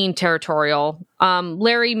 just being territorial.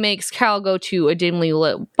 Larry makes Kyle go to a dimly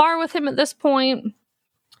lit bar with him at this point.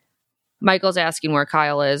 Michael's asking where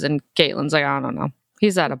Kyle is, and Caitlin's like, I don't know.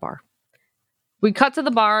 He's at a bar. We cut to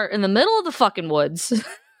the bar in the middle of the fucking woods.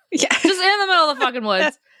 Yeah. Just in the middle of the fucking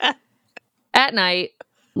woods. At night.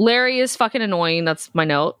 Larry is fucking annoying. That's my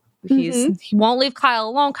note. He won't leave Kyle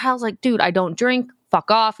alone. Kyle's like, dude, I don't drink. Fuck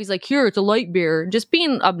off. He's like, here, it's a light beer. Just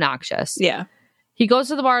being obnoxious. Yeah. He goes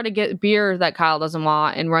to the bar to get beer that Kyle doesn't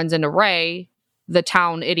want and runs into Ray, the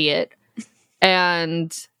town idiot.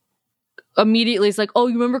 And immediately he's like, oh,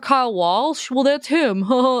 you remember Kyle Walsh? Well, that's him.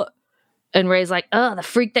 And Ray's like, oh, the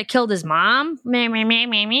freak that killed his mom? Me.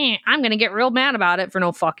 I'm going to get real mad about it for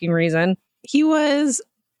no fucking reason.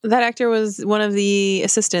 That actor was one of the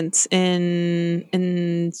assistants in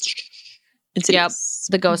Yep,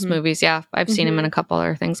 the Ghost movies. Yeah, I've seen him in a couple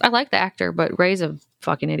other things. I like the actor, but Ray's a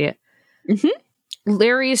fucking idiot.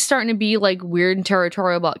 Larry is starting to be like weird and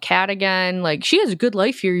territorial about Kat again. Like, she has a good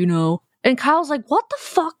life here, you know. And Kyle's like, what the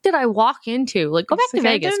fuck did I walk into? Like, go back to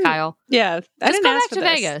Vegas, Kyle. Yeah, I didn't ask for this.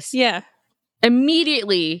 Vegas. Yeah.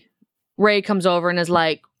 Immediately, Ray comes over and is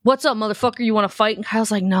like, what's up, motherfucker? You want to fight? And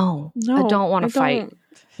Kyle's like, no, I don't want to fight.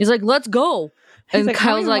 He's like, let's go. And like,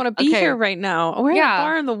 Kyle's like, I don't want to be here right now. We're at a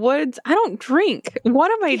bar in the woods. I don't drink.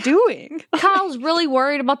 What am I doing? Kyle's really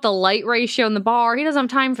worried about the light ratio in the bar. He doesn't have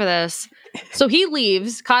time for this. So he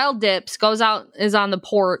leaves. Kyle dips, goes out, is on the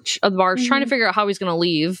porch of the bar, trying to figure out how he's going to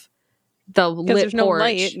leave the lit there's porch. No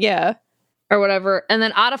light. Yeah. Or whatever. And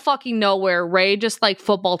then out of fucking nowhere, Ray just like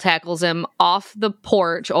football tackles him off the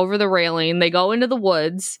porch over the railing. They go into the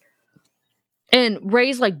woods. And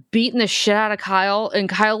Ray's like beating the shit out of Kyle, and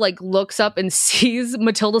Kyle like looks up and sees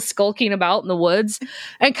Matilda skulking about in the woods,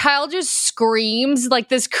 and Kyle just screams like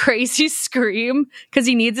this crazy scream because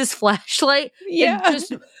he needs his flashlight. Yeah, and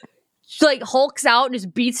just like hulks out and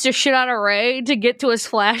just beats the shit out of Ray to get to his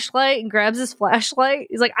flashlight and grabs his flashlight.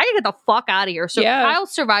 He's like, I gotta get the fuck out of here. So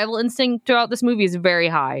Kyle's survival instinct throughout this movie is very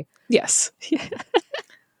high. Yes.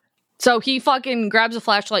 So he fucking grabs a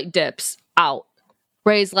flashlight, dips out.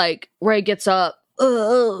 Ray's like, Ray gets up,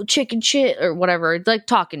 oh, chicken shit, or whatever. It's like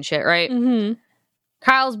talking shit, right?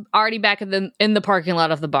 Kyle's already back in the parking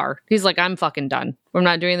lot of the bar. He's like, I'm fucking done. We're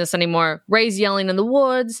not doing this anymore. Ray's yelling in the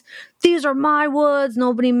woods. These are my woods.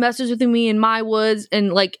 Nobody messes with me in my woods.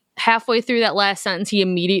 And like halfway through that last sentence, he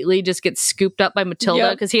immediately just gets scooped up by Matilda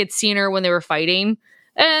because he had seen her when they were fighting.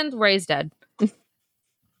 And Ray's dead.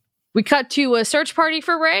 We cut to a search party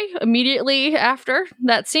for Ray immediately after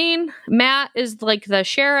that scene. Matt is like the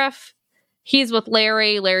sheriff. He's with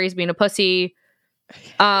Larry. Larry's being a pussy.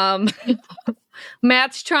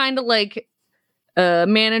 Matt's trying to like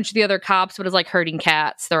manage the other cops, but is like hurting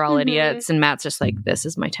cats. They're all idiots. And Matt's just like, this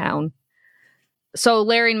is my town. So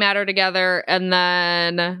Larry and Matt are together, and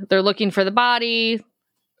then they're looking for the body.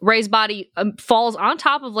 Ray's body falls on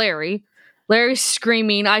top of Larry. Larry's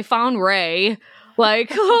screaming, I found Ray.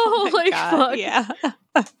 Like, oh my God, fuck. Yeah.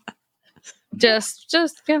 just,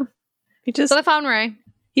 yeah. So I found Ray.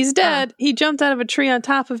 He's dead. He jumped out of a tree on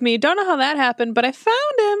top of me. Don't know how that happened, but I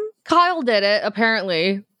found him. Kyle did it,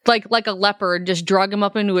 apparently. Like a leopard, just drug him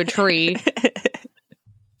up into a tree.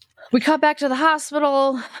 We cut back to the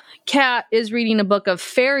hospital. Kat is reading a book of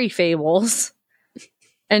fairy fables.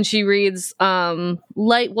 And she reads,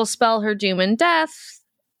 light will spell her doom and death.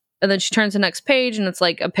 And then she turns the next page, and it's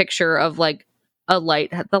like a picture of like the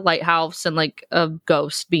lighthouse, and like a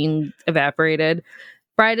ghost being evaporated.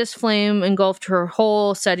 Brightest flame engulfed her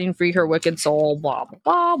whole, setting free her wicked soul. Blah,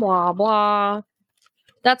 blah, blah, blah.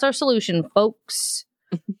 That's our solution, folks.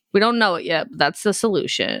 We don't know it yet, but that's the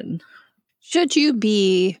solution. Should you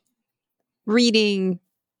be reading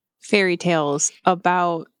fairy tales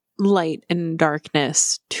about light and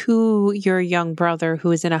darkness to your young brother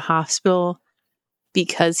who is in a hospital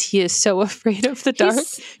because he is so afraid of the dark?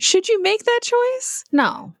 Should you make that choice?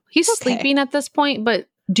 No. He's sleeping at this point, but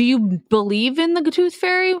do you believe in the Tooth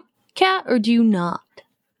Fairy, Kat, or do you not?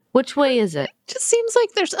 Which way is it? Just seems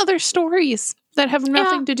like there's other stories that have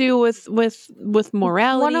nothing to do with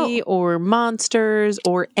morality or monsters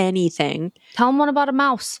or anything. Tell him one about a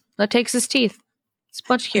mouse that takes his teeth. It's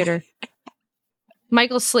much cuter.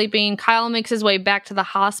 Michael's sleeping. Kyle makes his way back to the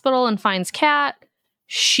hospital and finds Kat.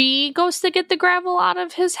 She goes to get the gravel out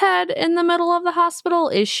of his head in the middle of the hospital.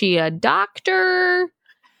 Is she a doctor?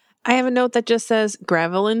 I have a note that just says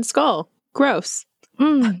gravel in skull. Gross.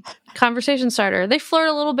 Conversation starter. They flirt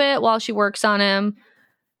a little bit while she works on him.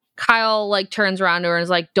 Kyle like turns around to her and is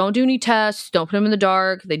like, don't do any tests. Don't put him in the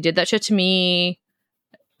dark. They did that shit to me.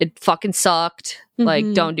 It fucking sucked.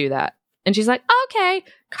 Like, don't do that. And she's like, okay.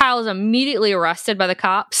 Kyle is immediately arrested by the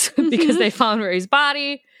cops because they found Ray's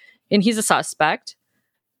body and he's a suspect.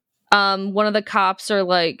 One of the cops are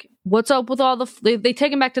like, what's up with all the... They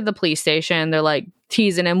take him back to the police station. They're like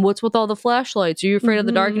teasing him. What's with all the flashlights? Are you afraid of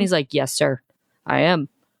the dark? And he's like, yes, sir. I am.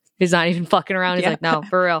 He's not even fucking around. He's like, no,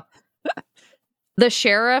 for real. The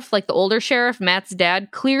sheriff, like the older sheriff, Matt's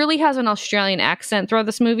dad, clearly has an Australian accent throughout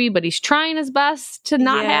this movie, but he's trying his best to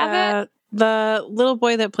not have it. The little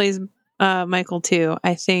boy that plays Michael too,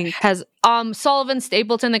 I think, has Sullivan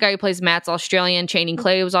Stapleton, the guy who plays Matt's Australian. Channing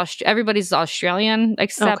Clay was everybody's Australian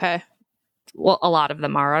except well, a lot of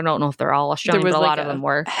them are. I don't know if they're all Australian, but a lot of them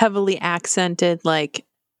were heavily accented, like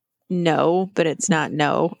no, but it's not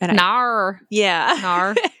no. And nar,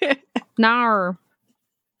 nar, nar.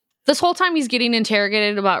 This whole time he's getting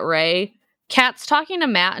interrogated about Ray. Kat's talking to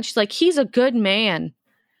Matt, and she's like, he's a good man.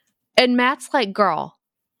 And Matt's like, girl,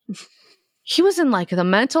 he was in like the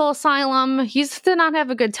mental asylum. He did not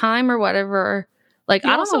have a good time or whatever. Like,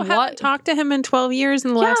 I don't know what. Haven't talked to him in 12 years,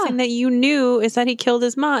 and the last thing that you knew is that he killed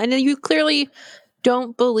his mom. And then you clearly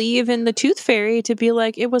don't believe in the Tooth Fairy to be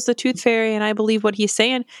like, it was the Tooth Fairy, and I believe what he's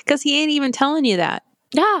saying, because he ain't even telling you that.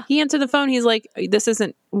 Yeah. He answered the phone. He's like, this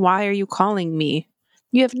isn't, why are you calling me?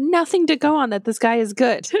 You have nothing to go on that this guy is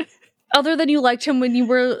good. Other than you liked him when you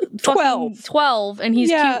were 12 and he's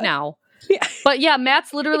cute now. Yeah. But yeah,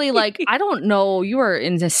 Matt's literally like, I don't know, you are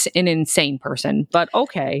an insane person, but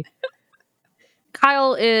okay.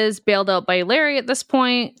 Kyle is bailed out by Larry at this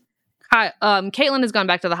point. Caitlin has gone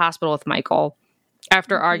back to the hospital with Michael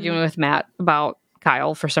after arguing with Matt about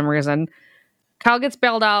Kyle for some reason. Kyle gets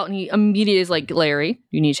bailed out and he immediately is like, Larry,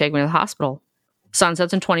 you need to take me to the hospital.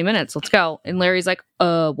 Sunset's in 20 minutes. Let's go. And Larry's like,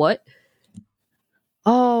 what?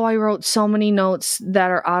 Oh, I wrote so many notes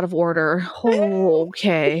that are out of order. Oh,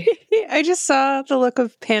 okay. I just saw the look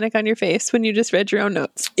of panic on your face when you just read your own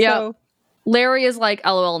notes. Yeah. So. Larry is like,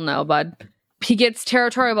 LOL, no, bud. He gets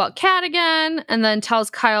territorial about Kat again and then tells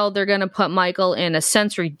Kyle they're going to put Michael in a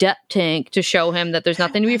sensory depth tank to show him that there's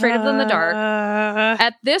nothing to be afraid of in the dark.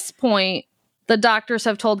 At this point, the doctors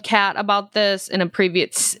have told Kat about this in a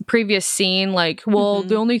previous scene. Like, well,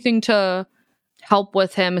 the only thing to help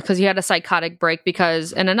with him, because he had a psychotic break,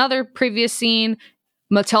 because in another previous scene,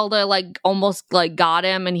 Matilda like almost like got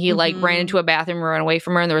him, and he like ran into a bathroom and ran away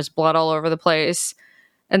from her, and there was blood all over the place.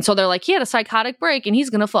 And so they're like, he had a psychotic break and he's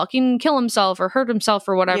gonna fucking kill himself or hurt himself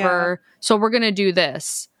or whatever. So we're gonna do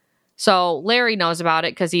this. So Larry knows about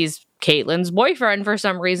it because he's Caitlin's boyfriend for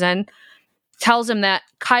some reason. Tells him that.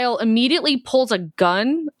 Kyle immediately pulls a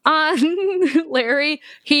gun on Larry.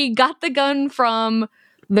 He got the gun from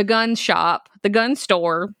the gun shop, the gun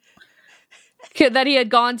store that he had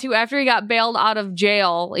gone to after he got bailed out of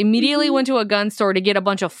jail. Immediately went to a gun store to get a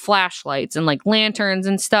bunch of flashlights and like lanterns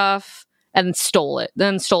and stuff, and stole it.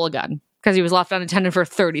 Then stole a gun because he was left unattended for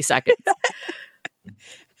 30 seconds.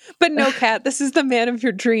 But no, Kat, this is the man of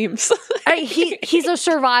your dreams. He's a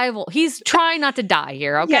survival. He's trying not to die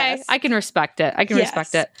here, okay? Yes. I can respect it.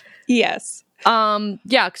 Respect it. Yes.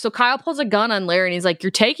 Yeah, so Kyle pulls a gun on Larry and he's like,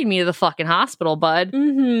 you're taking me to the fucking hospital, bud.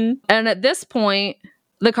 And at this point,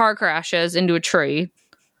 the car crashes into a tree.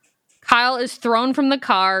 Kyle is thrown from the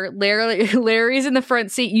car. Larry's in the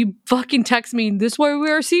front seat. You fucking text me, this way we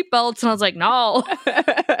wear seatbelts. And I was like, no.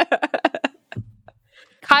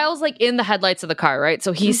 Kyle's like in the headlights of the car, right?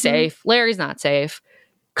 So he's safe. Larry's not safe.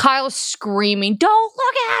 Kyle's screaming, don't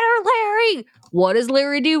look at her, Larry. What does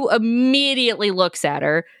Larry do? Immediately looks at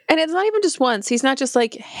her. And it's not even just once. He's not just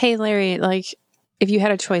like, hey, Larry, like, if you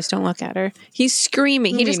had a choice, don't look at her. He's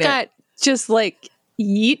screaming. He just got like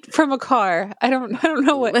yeet from a car. I don't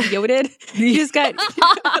know what yoted. He just got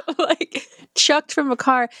like chucked from a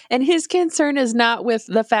car. And his concern is not with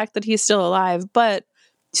the fact that he's still alive, but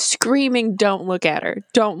screaming, don't look at her.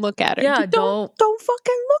 Don't look at her. Yeah, don't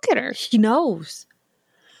fucking look at her. He knows.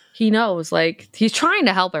 Like, he's trying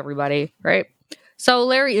to help everybody, right? So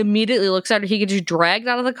Larry immediately looks at her. He gets dragged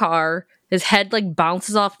out of the car. His head, like,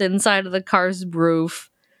 bounces off the inside of the car's roof.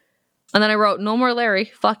 And then I wrote, no more Larry.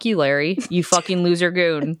 Fuck you, Larry. You fucking loser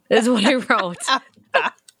goon, is what I wrote.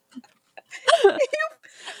 You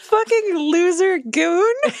fucking loser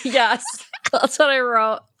goon? Yes, that's what I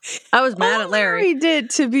wrote. I was mad at Larry. Larry did,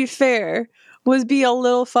 to be fair, was be a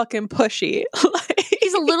little fucking pushy.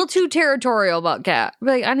 He's a little too territorial about Kat. I'd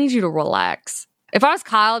be like, I need you to relax. If I was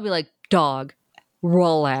Kyle, I'd be like, dog,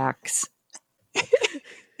 relax.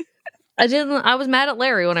 I was mad at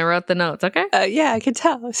Larry when I wrote the notes, okay? Yeah, I could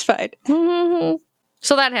tell. It's fine.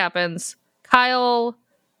 So that happens. Kyle,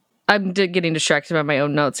 I'm getting distracted by my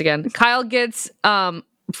own notes again. Kyle gets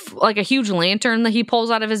like a huge lantern that he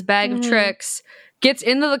pulls out of his bag of tricks, gets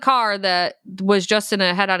into the car that was just in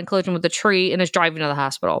a head-on collision with a tree, and is driving to the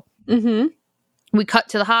hospital. We cut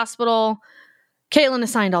to the hospital. Caitlin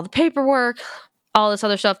assigned all the paperwork, all this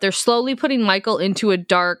other stuff. They're slowly putting Michael into a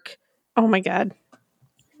dark... Oh my God.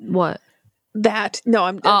 What? That. No,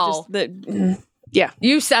 I'm just... Yeah.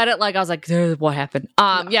 You said it like I was like, what happened?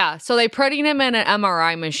 Yeah, so they're putting him in an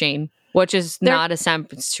MRI machine, which is not a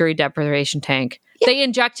sensory deprivation tank. Yeah. They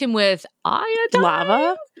inject him with iodine?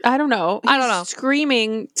 Lava? I don't know.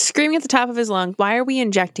 Screaming at the top of his lungs. Why are we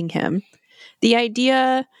injecting him? The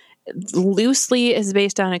idea loosely is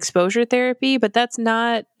based on exposure therapy, but that's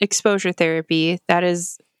not exposure therapy. That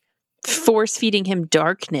is force feeding him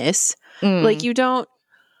darkness. Like, you don't...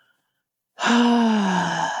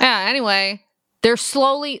 Yeah, anyway... They're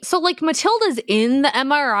slowly... So, like, Matilda's in the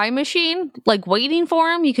MRI machine, like, waiting for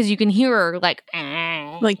him because you can hear her, like...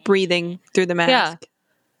 Like, breathing through the mask.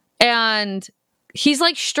 Yeah. And he's,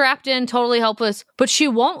 like, strapped in, totally helpless, but she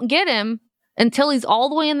won't get him until he's all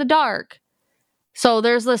the way in the dark. So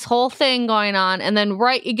there's this whole thing going on, and then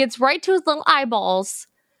it gets right to his little eyeballs,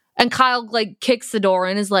 and Kyle, like, kicks the door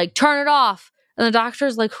and is like, turn it off. And the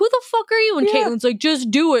doctor's like, who the fuck are you? And Caitlin's like, just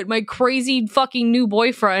do it. My crazy fucking new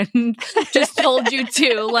boyfriend just told you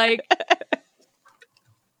to. Like,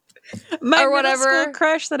 my middle school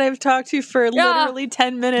crush that I've talked to for literally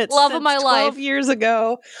 10 minutes. Love of my 12 years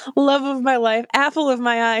ago. Love of my life. Apple of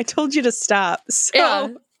my eye. Told you to stop.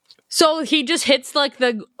 So he just hits, like,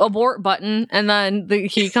 the abort button, and then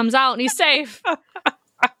he comes out and he's safe.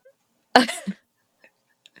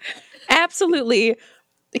 Absolutely.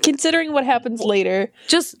 Considering what happens later,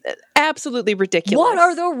 just absolutely ridiculous. What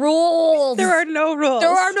are the rules? There are no rules. There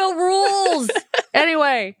are no rules.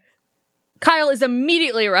 Anyway, Kyle is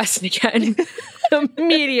immediately arrested again.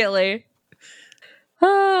 Immediately.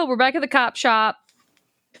 Oh, we're back at the cop shop.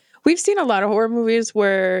 We've seen a lot of horror movies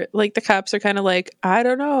where, like, the cops are kind of like, I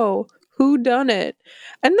don't know who done it.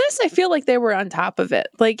 And this, I feel like they were on top of it.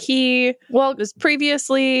 Like, he was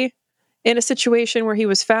previously in a situation where he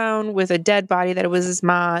was found with a dead body that it was his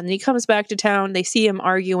mom, and he comes back to town. They see him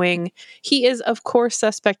arguing. He is, of course,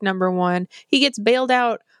 suspect number one. He gets bailed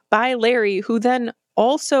out by Larry, who then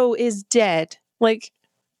also is dead. Like,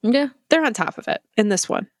 yeah, they're on top of it in this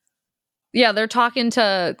one. they're talking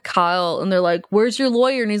to Kyle and they're like, where's your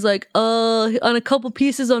lawyer? And he's like, on a couple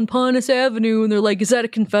pieces on Pontus Avenue. And they're like, is that a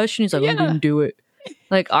confession? He's like, I didn't do it.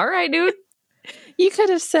 Like, all right, dude. You could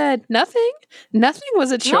have said nothing. Nothing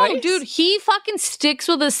was a choice. No, dude, he fucking sticks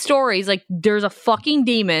with his story. He's like, there's a fucking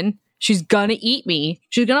demon. She's gonna eat me.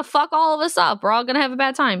 She's gonna fuck all of us up. We're all gonna have a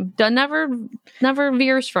bad time. Never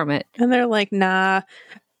veers from it. And they're like, nah.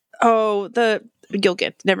 Oh, you'll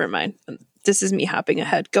get, never mind. This is me hopping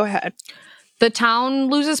ahead. Go ahead. The town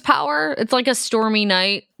loses power. It's like a stormy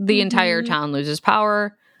night. The entire town loses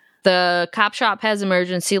power. The cop shop has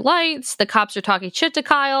emergency lights. The cops are talking shit to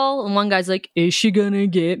Kyle. And one guy's like, is she gonna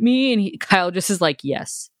get me? And Kyle just is like,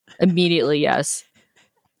 yes. Immediately, yes.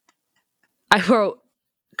 I wrote,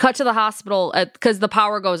 cut to the hospital because the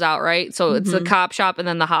power goes out, right? So it's the cop shop and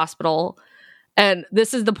then the hospital. And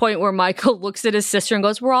this is the point where Michael looks at his sister and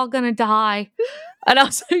goes, we're all gonna die. And I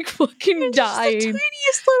was like, fucking dying.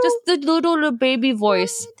 Just the little baby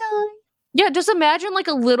voice. Yeah, just imagine like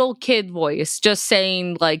a little kid voice just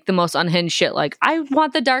saying like the most unhinged shit. Like, I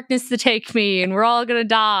want the darkness to take me and we're all gonna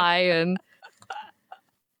die.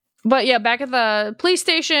 But yeah, back at the police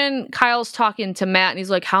station, Kyle's talking to Matt and he's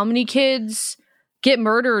like, how many kids get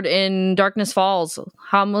murdered in Darkness Falls?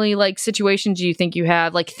 How many like situations do you think you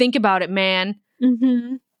have? Like, think about it, man.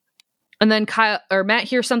 And then Matt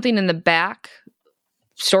hears something in the back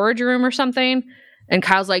storage room or something, and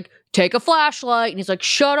Kyle's like, take a flashlight, and he's like,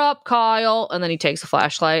 shut up, Kyle. And then he takes a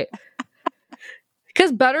flashlight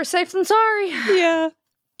because better safe than sorry. Yeah.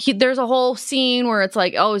 There's a whole scene where it's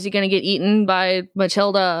like, oh, is he gonna get eaten by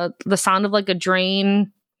Matilda? The sound of like a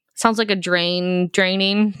drain sounds like a drain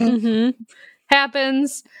draining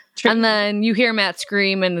happens. And then you hear Matt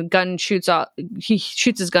scream and the gun shoots off. He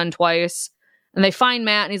shoots his gun twice, and they find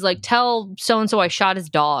Matt and he's like, tell so-and-so I shot his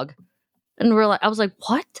dog. And I was like,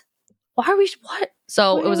 what? Why are we, what?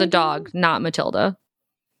 So it was a dog, not Matilda.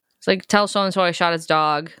 It's like, tell so-and-so I shot his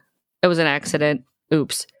dog. It was an accident.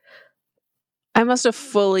 Oops. I must have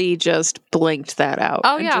fully just blinked that out.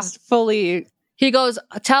 Oh, yeah. Just fully. He goes,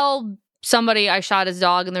 tell somebody I shot his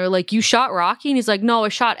dog. And they were like, you shot Rocky? And he's like, no, I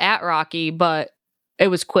shot at Rocky, but it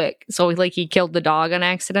was quick. So he killed the dog on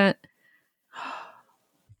accident.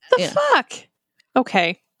 The fuck?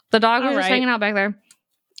 Okay. The dog was just hanging out back there.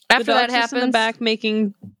 After that happens, in the back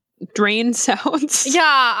making drain sounds. Yeah,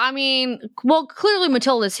 I mean, well, clearly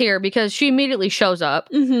Matilda's here because she immediately shows up.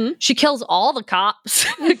 She kills all the cops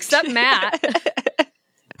except Matt.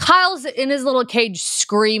 Kyle's in his little cage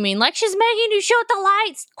screaming like, she's making you shoot the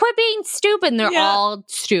lights. Quit being stupid. And they're all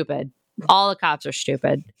stupid. All the cops are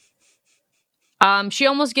stupid. She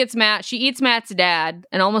almost gets Matt. She eats Matt's dad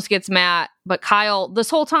and almost gets Matt. But Kyle, this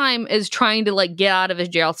whole time, is trying to like get out of his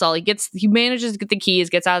jail cell. He manages to get the keys,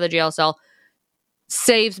 gets out of the jail cell,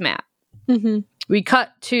 saves Matt. We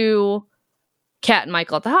cut to Kat and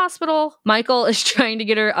Michael at the hospital. Michael is trying to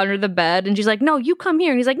get her under the bed, and she's like, "No, you come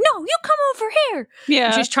here." And he's like, "No, you come over here." Yeah.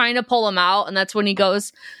 And she's trying to pull him out, and that's when he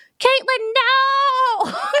goes, "Caitlin,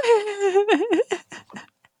 no!"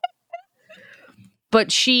 But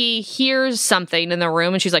she hears something in the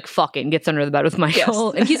room and she's like, fucking gets under the bed with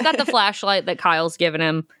Michael. Yes. And he's got the flashlight that Kyle's given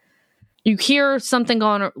him. You hear something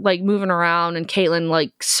going, like moving around, and Caitlin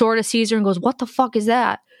like sort of sees her and goes, what the fuck is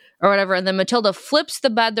that? Or whatever. And then Matilda flips the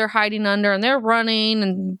bed they're hiding under, and they're running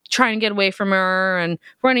and trying to get away from her and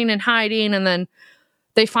running and hiding. And then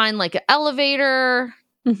they find like an elevator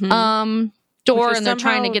door, and they're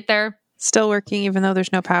trying to get there. Still working even though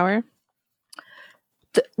there's no power.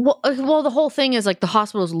 Well, the whole thing is like the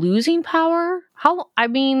hospital's losing power. I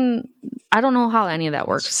don't know how any of that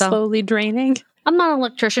works. Slowly draining. I'm not an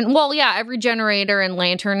electrician. Well, yeah, every generator and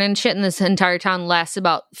lantern and shit in this entire town lasts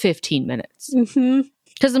about 15 minutes.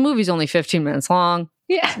 Because the movie's only 15 minutes long.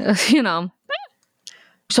 Yeah. You know.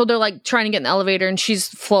 So they're like trying to get in the elevator, and she's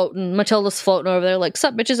floating. Matilda's floating over there like,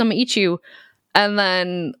 sup, bitches, I'm gonna eat you. And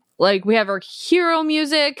then like we have our hero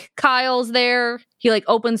music. Kyle's there. He like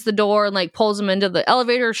opens the door and like pulls him into the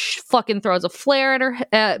elevator. Fucking throws a flare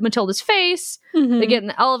at Matilda's face. They get in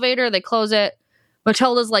the elevator. They close it.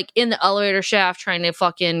 Matilda's like in the elevator shaft trying to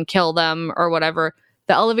fucking kill them or whatever.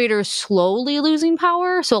 The elevator is slowly losing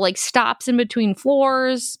power, so it like stops in between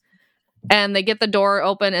floors. And they get the door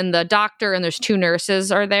open, and the doctor and there's two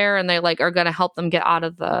nurses are there, and they like are gonna help them get out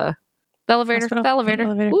of the elevator. Hospital. The elevator.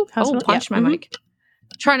 Ooh, punched my mic.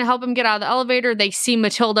 Trying to help him get out of the elevator. They see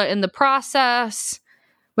Matilda in the process.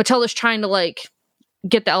 Matilda's trying to like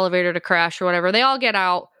get the elevator to crash or whatever. They all get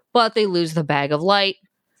out, but they lose the bag of light.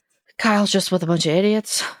 Kyle's just with a bunch of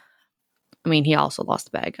idiots. I mean, he also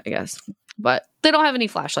lost the bag, I guess. But they don't have any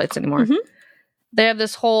flashlights anymore. They have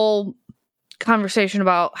this whole conversation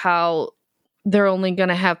about how they're only going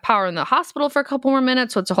to have power in the hospital for a couple more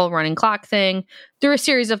minutes, so it's a whole running clock thing. Through a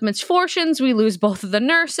series of misfortunes, we lose both of the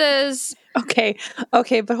nurses. Okay,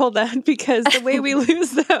 but hold on, because the way we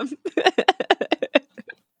lose them,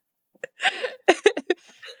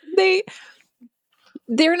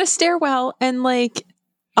 they're in a stairwell, and like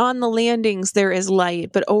on the landings there is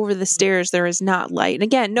light, but over the stairs there is not light. And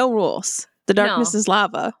again, no rules. The darkness is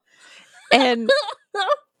lava. And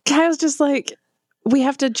Kyle's just like, we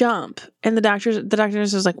have to jump. And the doctor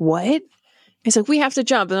is like, what? He's like, we have to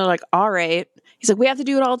jump. And they're like, all right. He's like, we have to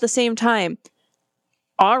do it all at the same time.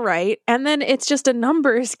 All right. And then it's just a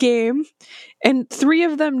numbers game. And 3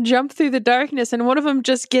 of them jump through the darkness, and one of them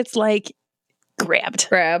just gets like grabbed,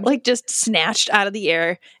 like just snatched out of the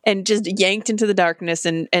air and just yanked into the darkness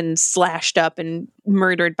and slashed up and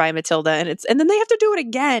murdered by Matilda. And then they have to do it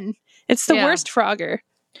again. It's the worst Frogger.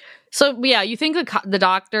 So, yeah, you think the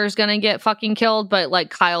doctor's gonna get fucking killed, but, like,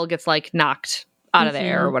 Kyle gets, like, knocked out of the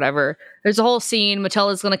air or whatever. There's a whole scene.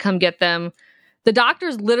 Matilda's gonna come get them. The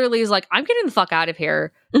doctor's literally is like, I'm getting the fuck out of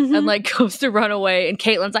here. And, like, goes to run away. And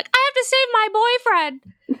Caitlin's like, I have to save my boyfriend.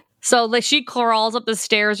 So, like, she crawls up the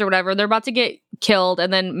stairs or whatever. They're about to get killed.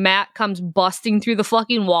 And then Matt comes busting through the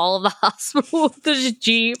fucking wall of the hospital with this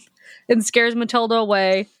Jeep and scares Matilda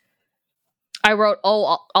away. I wrote,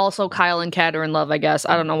 also Kyle and Kat are in love, I guess.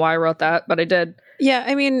 I don't know why I wrote that, but I did. Yeah,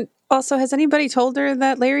 I mean, also, has anybody told her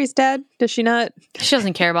that Larry's dead? Does she not? She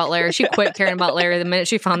doesn't care about Larry. She quit caring about Larry the minute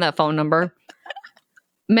she found that phone number.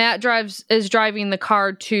 Matt is driving the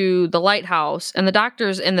car to the lighthouse, and the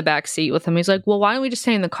doctor's in the back seat with him. He's like, well, why don't we just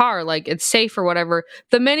stay in the car? Like, it's safe or whatever.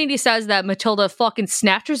 The minute he says that, Matilda fucking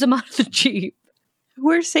snatches him out of the Jeep.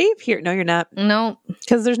 We're safe here. No, you're not. No.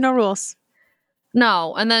 Because there's no rules.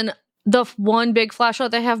 No. And then the one big flashlight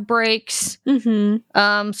they have breaks. So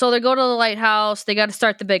they go to the lighthouse. They got to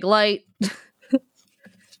start the big light.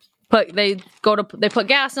 But they put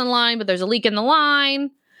gas in the line, but there's a leak in the line.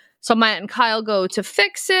 So Matt and Kyle go to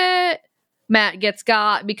fix it. Matt gets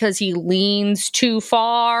got because he leans too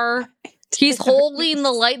far. He's holding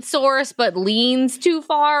the light source, but leans too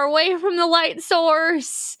far away from the light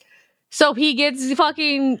source. So he gets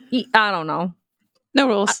fucking, I don't know. No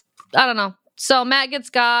rules. I don't know. So Matt gets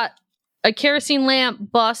got. A kerosene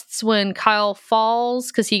lamp busts when Kyle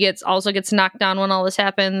falls because he also gets knocked down when all this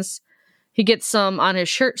happens. He gets some on his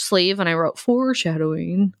shirt sleeve, and I wrote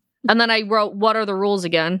foreshadowing. And then I wrote, what are the rules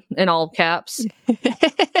again, in all caps.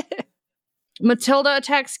 Matilda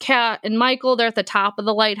attacks Kat and Michael. They're at the top of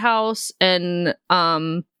the lighthouse, and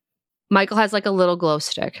Michael has like a little glow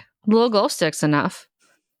stick. A little glow stick's enough.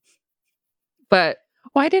 But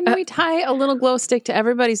why didn't we tie a little glow stick to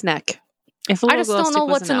everybody's neck? I just don't know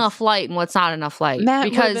what's enough light and what's not enough light. Matt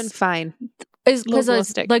would have been fine. Is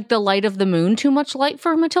like the light of the moon too much light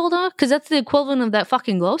for Matilda? Because that's the equivalent of that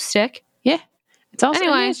fucking glow stick. Yeah. It's also,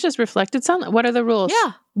 anyway, it's just reflected sunlight. What are the rules?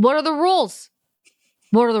 Yeah. What are the rules?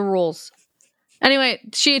 What are the rules? Anyway,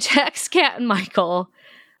 she attacks Kat and Michael.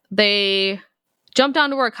 They jump down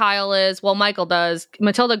to where Kyle is. Well, Michael does.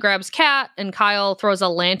 Matilda grabs Kat, and Kyle throws a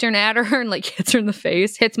lantern at her and like hits her in the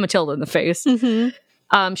face. Hits Matilda in the face.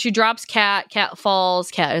 She drops Kat. Kat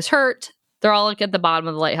falls. Kat is hurt. They're all like at the bottom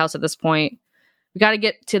of the lighthouse at this point. We got to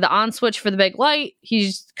get to the on switch for the big light.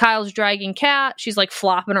 Kyle's dragging Kat. She's like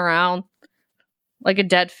flopping around like a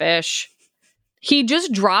dead fish. He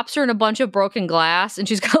just drops her in a bunch of broken glass, and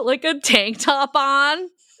she's got like a tank top on.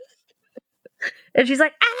 And she's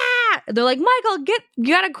like, ah! And they're like, Michael,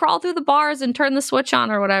 you gotta crawl through the bars and turn the switch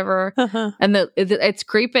on or whatever. And it's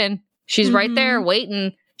creeping. She's right there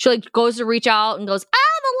waiting. She like goes to reach out and goes,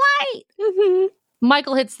 the light!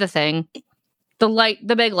 Michael hits the thing.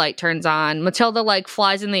 The big light turns on. Matilda like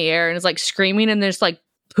flies in the air and is like screaming, and there's like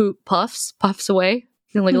puffs away,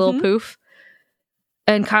 and like a little poof.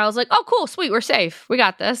 And Kyle's like, oh, cool, sweet, we're safe. We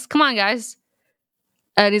got this. Come on, guys.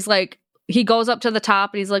 And he's like, he goes up to the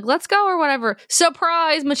top and he's like, let's go or whatever.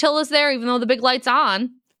 Surprise, Matilda's there, even though the big light's on.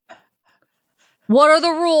 What are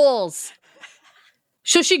the rules?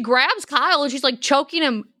 So she grabs Kyle and she's like choking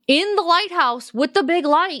him in the lighthouse with the big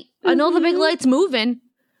light. I know the big light's moving,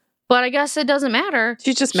 but I guess it doesn't matter.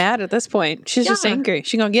 She's just mad at this point. She's just angry.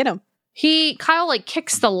 She's gonna get him. Kyle like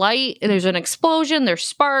kicks the light, and there's an explosion, there's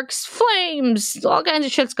sparks, flames, all kinds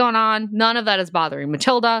of shit's going on. None of that is bothering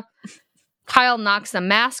Matilda. Kyle knocks the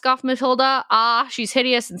mask off Matilda. She's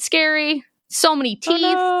hideous and scary. So many teeth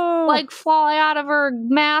like fly out of her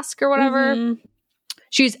mask or whatever.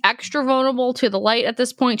 She's extra vulnerable to the light at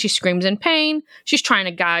this point. She screams in pain. She's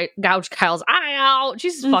trying to gouge Kyle's eye out.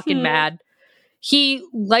 She's fucking mad. He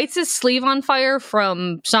lights his sleeve on fire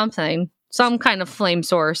from something, some kind of flame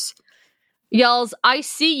source. yells, "I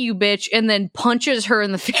see you, bitch," and then punches her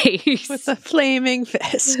in the face. With a flaming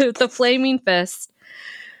fist. With the flaming fist.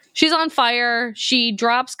 She's on fire. She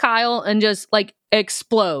drops Kyle and just like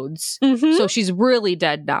explodes. Mm-hmm. So she's really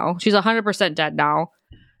dead now. She's 100% dead now.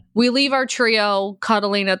 We leave our trio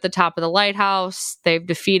cuddling at the top of the lighthouse. They've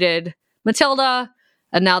defeated Matilda,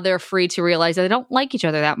 and now they're free to realize that they don't like each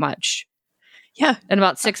other that much. Yeah. In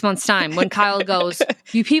about 6 months' time, when Kyle goes,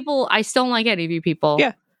 "You people, I still don't like any of you people.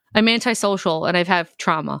 Yeah. I'm antisocial and I've had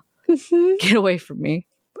trauma. Mm-hmm. Get away from me."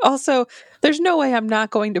 Also, there's no way I'm not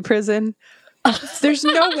going to prison. There's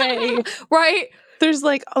no way. Right? There's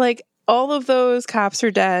like all of those cops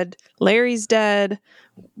are dead. Larry's dead.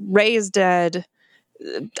 Ray's dead.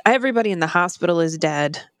 Everybody in the hospital is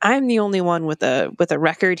dead. I'm the only one with a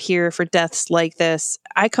record here for deaths like this.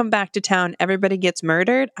 I come back to town, everybody gets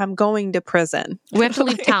murdered. I'm going to prison. We have to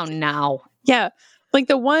leave town now. Yeah. Like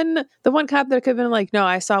the one cop that could have been like, "No,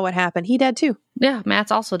 I saw what happened." He dead too. Yeah,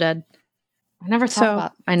 Matt's also dead. I never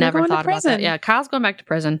thought about that. Yeah, Kyle's going back to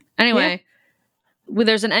prison. Anyway,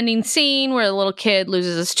 there's an ending scene where the little kid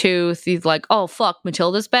loses his tooth. He's like, "Oh, fuck,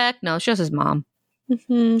 Matilda's back?" No, it's just his mom.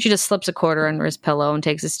 Mm-hmm. She just slips a quarter under his pillow and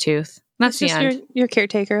takes his tooth. That's the end. Your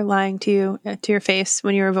caretaker lying to you, to your face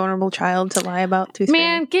when you're a vulnerable child to lie about tooth fairy.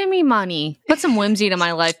 Man, give me money. Put some whimsy into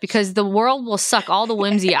my life because the world will suck all the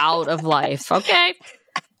whimsy out of life. Okay.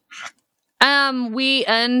 We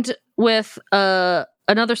end with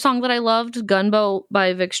another song that I loved, Gunboat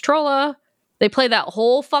by Victrola. They play that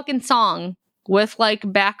whole fucking song with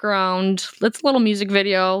like background. It's a little music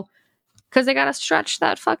video because they gotta stretch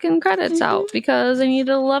that fucking credits out because they need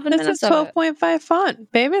 11 minutes. This is 12.5 font,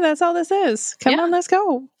 baby. That's all this is. Come on, let's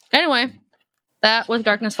go. Anyway, that was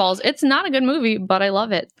Darkness Falls. It's not a good movie, but I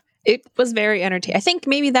love it. It was very entertaining. I think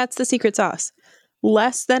maybe that's the secret sauce.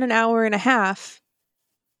 Less than an hour and a half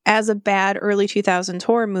as a bad early 2000s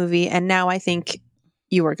horror movie, and now I think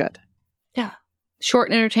you were good. Yeah. Short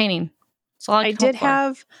and entertaining. That's all I did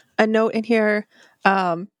have a note in here.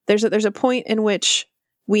 There's a point in which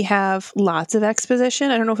we have lots of exposition.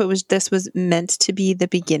 I don't know if this was meant to be the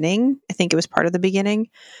beginning. I think it was part of the beginning.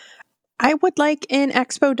 I would like an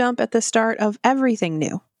expo dump at the start of everything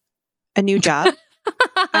new. A new job.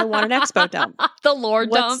 I want an expo dump. The lore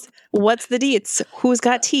dump. What's the deets? Who's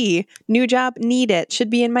got tea? New job, need it. Should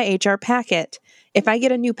be in my HR packet. If I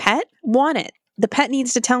get a new pet, want it. The pet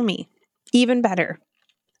needs to tell me. Even better.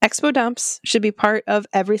 Expo dumps should be part of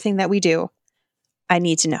everything that we do. I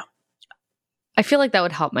need to know. I feel like that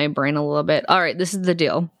would help my brain a little bit. All right, this is the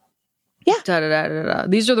deal. Yeah. Da-da-da-da-da.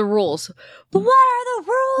 These are the rules. But what are the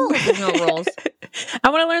rules? There's no rules. I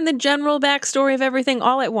want to learn the general backstory of everything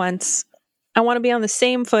all at once. I want to be on the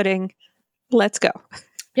same footing. Let's go.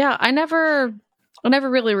 Yeah, I never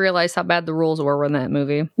really realized how bad the rules were in that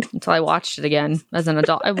movie until I watched it again as an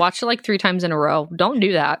adult. I watched it like 3 times in a row. Don't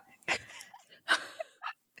do that.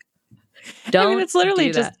 It's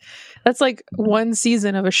literally just... That's like one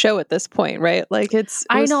season of a show at this point, right? Like it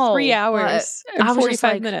was 3 hours and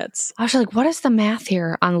 45 minutes. I was like, what is the math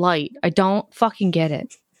here on light? I don't fucking get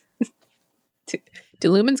it.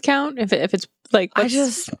 Do lumens count? If it's like...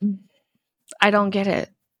 I don't get it.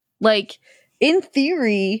 Like, in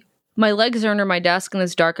theory, my legs are under my desk and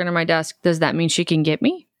it's dark under my desk. Does that mean she can get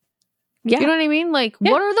me? Yeah. You know what I mean? Like,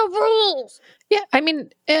 what are the rules? Yeah, I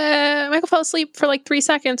mean, Michael fell asleep for like 3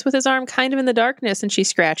 seconds with his arm kind of in the darkness and she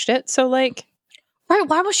scratched it. So like... Right,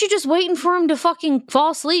 why was she just waiting for him to fucking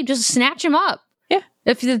fall asleep? Just snatch him up. Yeah.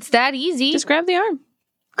 If it's that easy. Just grab the arm.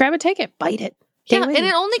 Grab it, take it, bite it. Yeah, and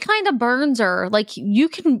it only kind of burns her. Like, you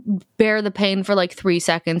can bear the pain for like 3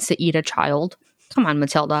 seconds to eat a child. Come on,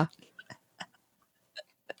 Matilda.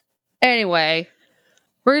 Anyway,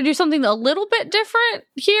 we're going to do something a little bit different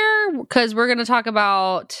here because we're going to talk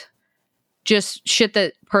about just shit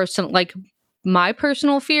that like my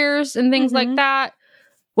personal fears and things like that,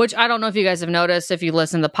 which I don't know if you guys have noticed if you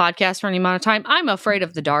listen to the podcast for any amount of time. I'm afraid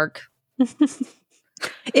of the dark.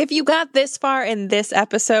 If you got this far in this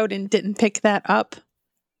episode and didn't pick that up,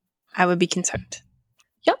 I would be concerned.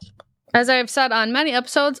 Yep. As I have said on many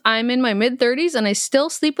episodes, I'm in my mid-30s and I still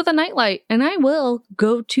sleep with a nightlight. And I will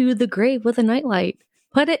go to the grave with a nightlight.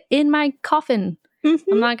 Put it in my coffin.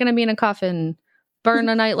 I'm not going to be in a coffin. Burn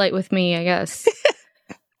a nightlight with me, I guess.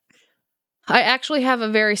 I actually have a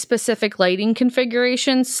very specific lighting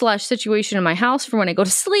configuration / situation in my house for when I go to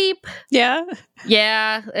sleep. Yeah.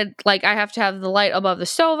 Yeah. Like I have to have the light above the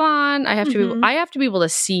stove on. I have to be able to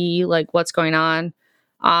see like what's going on.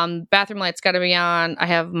 Bathroom light's got to be on. I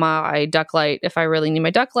have my duck light if I really need my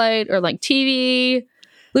duck light or like TV.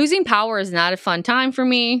 Losing power is not a fun time for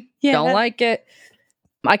me. Yeah, don't like it.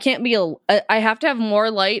 I can't be. I have to have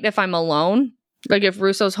more light if I'm alone Like if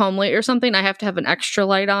Russo's home late or something, I have to have an extra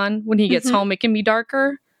light on. When he gets home, it can be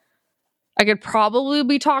darker. I could probably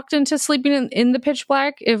be talked into sleeping in the pitch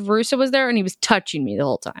black if Russo was there and he was touching me the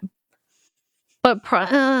whole time. But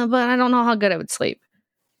I don't know how good I would sleep.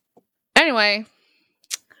 Anyway,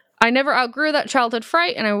 I never outgrew that childhood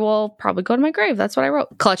fright, and I will probably go to my grave. That's what I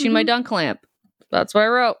wrote. Clutching my duck lamp. That's what I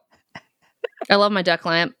wrote. I love my duck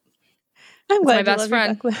lamp. I'm glad my best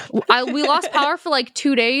friend. We lost power for like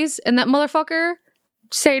 2 days, and that motherfucker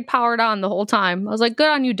stayed powered on the whole time. I was like, good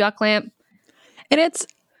on you, duck lamp. And it's,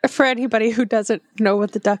 for anybody who doesn't know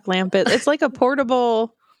what the duck lamp is, it's like a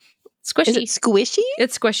portable... Squishy. Is it squishy?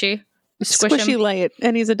 It's squishy. Squishy light,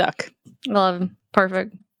 and he's a duck. I love him.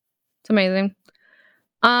 Perfect. It's amazing.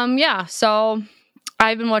 Yeah, so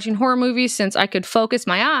I've been watching horror movies since I could focus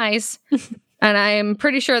my eyes, and I'm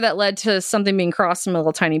pretty sure that led to something being crossed in my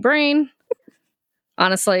little tiny brain.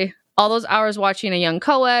 Honestly, all those hours watching a young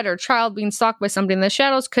co-ed or child being stalked by somebody in the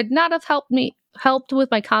shadows could not have helped with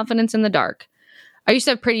my confidence in the dark. I used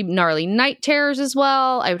to have pretty gnarly night terrors as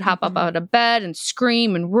well. I would hop up out of bed and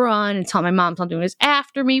scream and run and tell my mom something was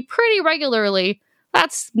after me pretty regularly.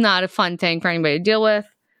 That's not a fun thing for anybody to deal with.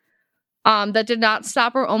 That did not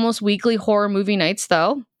stop our almost weekly horror movie nights,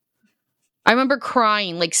 though. I remember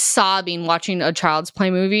crying, like sobbing, watching a Child's Play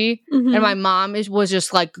movie, and my mom was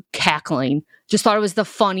just like cackling. Just thought it was the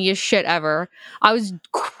funniest shit ever. I was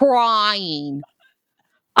crying.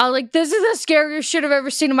 I was like, this is the scariest shit I've ever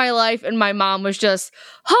seen in my life, and my mom was just,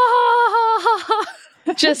 ha ha ha ha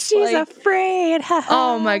ha. Just she's like, afraid.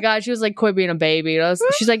 Oh my god, she was like, quit being a baby.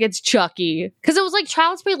 She's like, it's Chucky, because it was like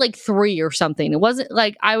Child's Play like 3 or something. It wasn't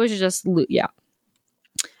like I was just yeah.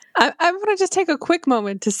 I want to just take a quick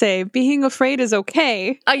moment to say being afraid is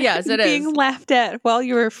okay. Yes, it is. Being laughed at while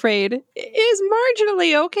you're afraid is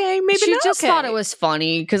marginally okay. Maybe she not just okay. thought it was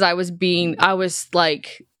funny because I was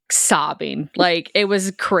like sobbing. Like it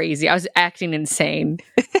was crazy. I was acting insane.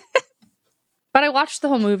 But I watched the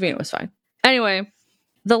whole movie and it was fine. Anyway,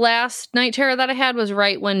 the last night terror that I had was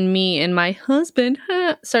right when me and my husband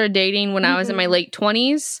started dating when I was in my late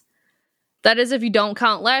 20s. That is, if you don't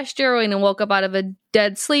count last year when I woke up out of a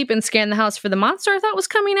dead sleep and scanned the house for the monster I thought was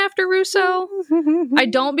coming after Russo. I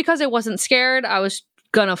don't, because I wasn't scared. I was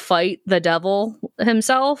gonna fight the devil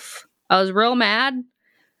himself. I was real mad.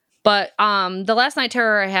 But the last night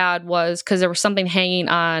terror I had was because there was something hanging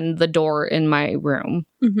on the door in my room.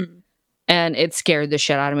 And it scared the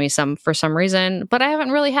shit out of me for some reason. But I haven't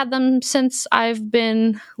really had them since I've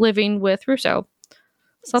been living with Russo.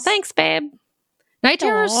 So thanks, babe. Night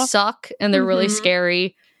terrors suck, and they're really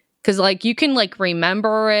scary. Because, like, you can, like,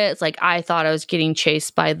 remember it. It's like, I thought I was getting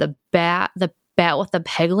chased by the bat with the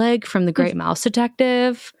peg leg from The Great Mouse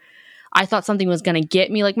Detective. I thought something was going to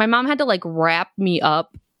get me. Like, my mom had to, like, wrap me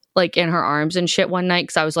up, like, in her arms and shit one night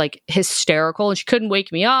because I was, like, hysterical, and she couldn't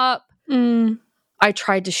wake me up. I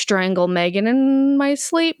tried to strangle Megan in my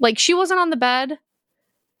sleep. Like, she wasn't on the bed.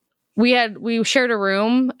 We shared a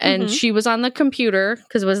room, and she was on the computer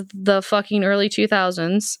because it was the fucking early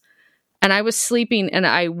 2000s. And I was sleeping, and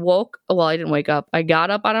I woke. Well, I didn't wake up. I got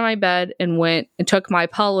up out of my bed and went and took my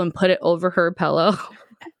pillow and put it over her pillow.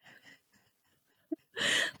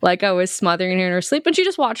 Like I was smothering her in her sleep. And she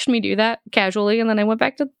just watched me do that casually. And then I went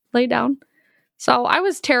back to lay down. So I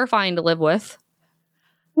was terrifying to live with.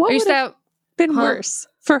 What would have been worse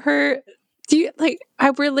for her? Do you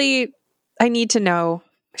I need to know.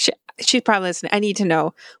 She's probably listening. I need to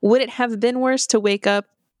know. Would it have been worse to wake up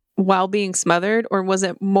while being smothered, or was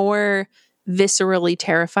it more viscerally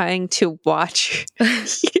terrifying to watch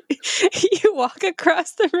you walk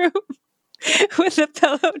across the room with a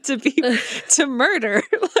pillow to murder?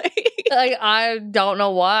 Like, I don't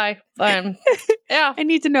know why. Yeah, I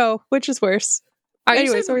need to know which is worse.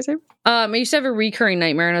 Anyways, what were you saying? I used to have a recurring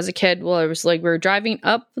nightmare when I was a kid. Well, it was like we were driving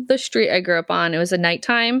up the street I grew up on. It was a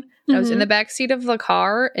nighttime. I was in the back seat of the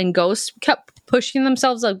car, and ghosts kept pushing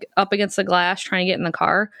themselves up against the glass trying to get in the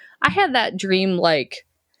car. I had that dream like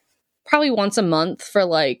probably once a month for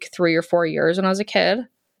like 3 or 4 years when I was a kid.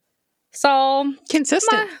 So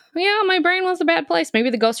consistent. My brain was a bad place. Maybe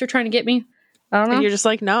the ghosts are trying to get me. I don't know. And you're just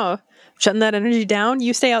like, no, shutting that energy down.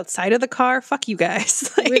 You stay outside of the car. Fuck you guys.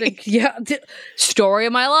 Story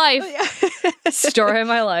of my life. Story of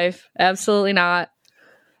my life. Absolutely not.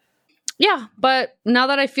 Yeah, but now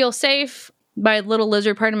that I feel safe, my little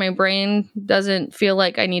lizard part of my brain doesn't feel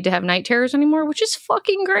like I need to have night terrors anymore, which is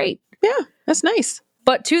fucking great. Yeah, that's nice.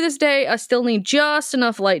 But to this day, I still need just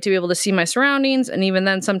enough light to be able to see my surroundings. And even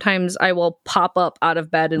then, sometimes I will pop up out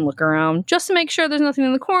of bed and look around just to make sure there's nothing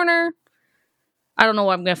in the corner. I don't know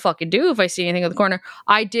what I'm going to fucking do if I see anything in the corner.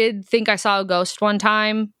 I did think I saw a ghost one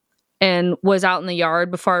time, and was out in the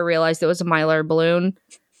yard before I realized it was a Mylar balloon.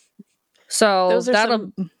 So those are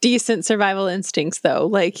some decent survival instincts, though.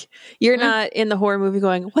 Like, you're not in the horror movie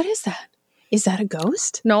going, what is that? Is that a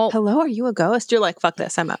ghost? No. Hello, are you a ghost? You're like, fuck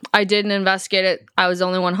this, I'm out. I didn't investigate it. I was the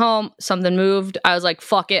only one home. Something moved. I was like,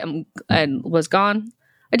 fuck it, and was gone.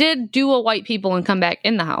 I did do a white people and come back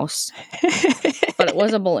in the house, but it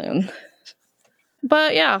was a balloon.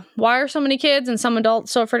 But yeah, why are so many kids and some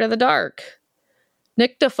adults so afraid of the dark?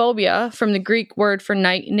 Nyctophobia, from the Greek word for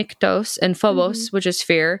night, nyktos, and phobos, which is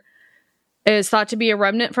fear, is thought to be a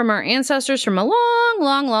remnant from our ancestors from a long,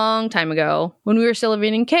 long, long time ago, when we were still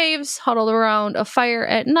living in caves, huddled around a fire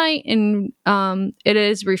at night, and it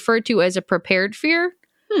is referred to as a prepared fear.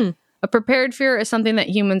 A prepared fear is something that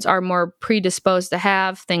humans are more predisposed to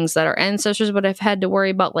have, things that our ancestors would have had to worry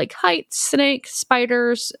about, like heights, snakes,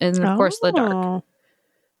 spiders, and of course the dark.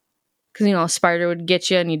 Because, a spider would get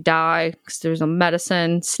you and you die because there's no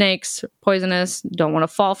medicine. Snakes, poisonous, don't want to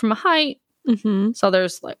fall from a height. So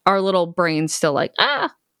there's like our little brains still like,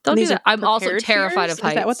 don't do that. I'm also terrified of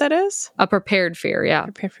heights. Is that what that is? A prepared fear, yeah.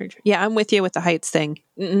 Prepared fear. Yeah, I'm with you with the heights thing.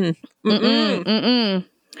 Hate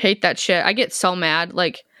that shit. I get so mad.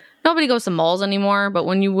 Like, nobody goes to malls anymore, but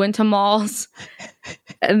when you went to malls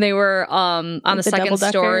and they were on the second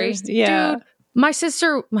story, yeah. Dude, my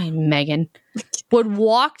sister, Megan, would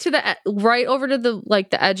walk to the right over to the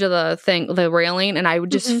edge of the railing, and I would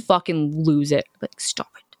just fucking lose it. Like, stop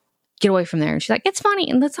it. Get away from there. And she's like, it's funny.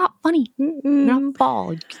 And that's not funny. You're not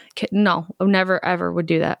fall. No, I never, ever would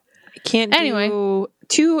do that. I can't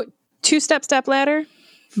do two-step ladder,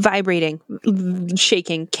 vibrating,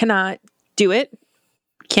 shaking. Cannot do it.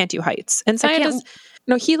 Can't do heights. And scientists,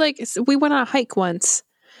 we went on a hike once,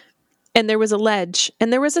 and there was a ledge,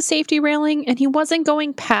 and there was a safety railing, and he wasn't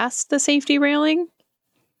going past the safety railing.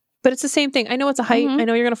 But it's the same thing. I know it's a height. I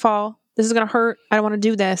know you're going to fall. This is going to hurt. I don't want to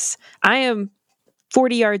do this. I am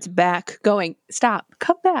 40 yards back going, stop,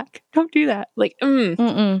 come back. Don't do that. Like,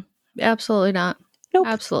 Absolutely not. Nope.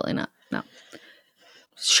 Absolutely not. No.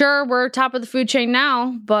 Sure, we're top of the food chain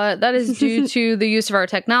now, but that is due to the use of our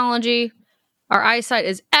technology. Our eyesight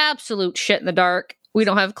is absolute shit in the dark. We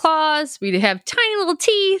don't have claws. We have tiny little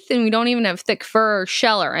teeth, and we don't even have thick fur or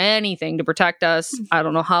shell or anything to protect us. I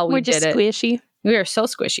don't know how we did it. We're just squishy. We are so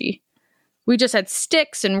squishy. We just had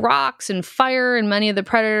sticks and rocks and fire, and many of the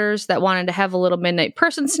predators that wanted to have a little midnight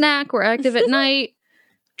person snack were active at night.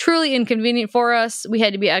 Truly inconvenient for us. We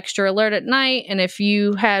had to be extra alert at night, and if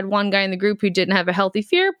you had one guy in the group who didn't have a healthy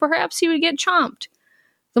fear, perhaps he would get chomped.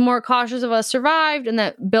 The more cautious of us survived, and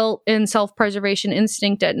that built-in self-preservation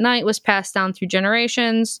instinct at night was passed down through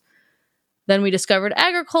generations. Then we discovered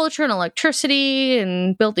agriculture and electricity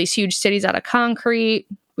and built these huge cities out of concrete.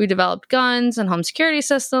 We developed guns and home security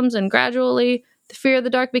systems, and gradually the fear of the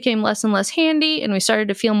dark became less and less handy, and we started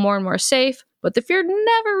to feel more and more safe, but the fear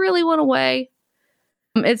never really went away.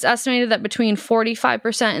 It's estimated that between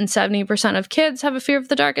 45% and 70% of kids have a fear of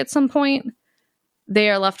the dark at some point. They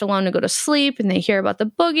are left alone to go to sleep, and they hear about the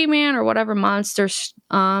boogeyman or whatever monster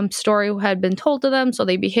story had been told to them, so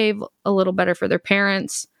they behave a little better for their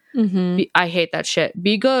parents. I hate that shit.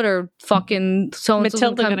 Be good or fucking so-and-so's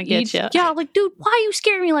Matilda gonna get you. Yeah, like, dude, why are you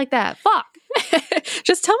scaring me like that? Fuck.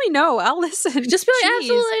 Just tell me no. I'll listen. Just be like,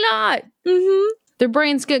 absolutely not. Their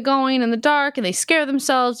brains get going in the dark, and they scare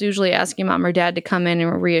themselves, usually asking mom or dad to come in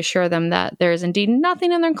and reassure them that there is indeed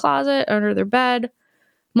nothing in their closet under their bed.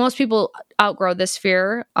 Most people outgrow this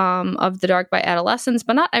fear of the dark by adolescence,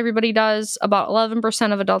 but not everybody does. About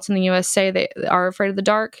 11% of adults in the U.S. say they are afraid of the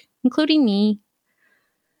dark, including me.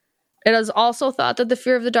 It is also thought that the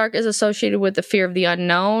fear of the dark is associated with the fear of the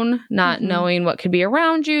unknown, not knowing what could be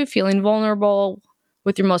around you, feeling vulnerable,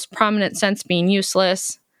 with your most prominent sense being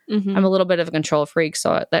useless. I'm a little bit of a control freak,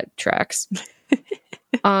 so that tracks.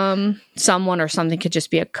 Someone or something could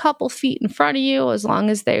just be a couple feet in front of you. As long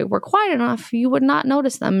as they were quiet enough, you would not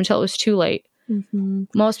notice them until it was too late.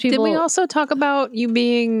 Most people... Did we also talk about you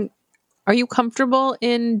being... Are you comfortable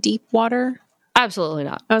in deep water? Absolutely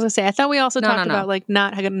not. I was gonna say, I thought we also talked about like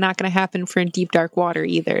not gonna happen for deep dark water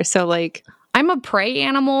either. So like, I'm a prey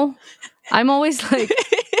animal. I'm always like,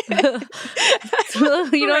 you know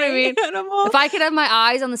what I mean? Animal. If I could have my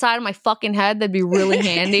eyes on the side of my fucking head, that'd be really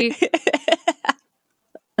handy.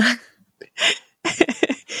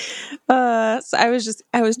 So I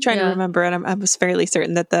was trying to remember, and I was fairly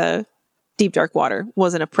certain that the deep dark water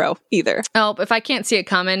wasn't a pro either. Oh, if I can't see it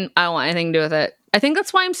coming, I don't want anything to do with it. I think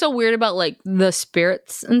that's why I'm so weird about like the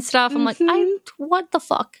spirits and stuff. I'm like, what the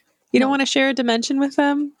fuck? You don't want to share a dimension with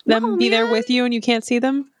them? Them be there with you and you can't see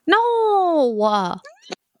them? No.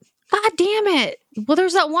 God damn it. Well,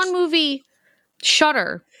 there's that one movie,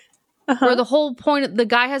 Shudder. where the whole point, the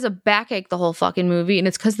guy has a backache the whole fucking movie, and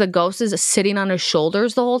it's because the ghost is sitting on his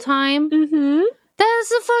shoulders the whole time. Mm-hmm.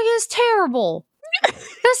 Is terrible.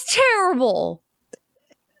 That's terrible.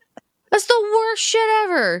 That's the worst shit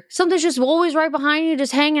ever. Something's just always right behind you,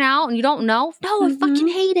 just hanging out, and you don't know. No, I fucking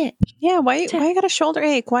hate it. Yeah, why you got a shoulder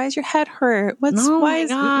ache? Why is your head hurt?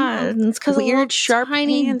 God. It's because of weird sharp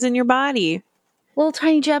hands in your body. Little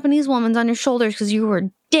tiny Japanese woman's on your shoulders because you were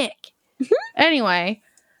a dick. Anyway,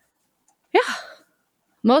 yeah.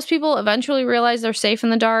 Most people eventually realize they're safe in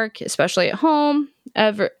the dark, especially at home,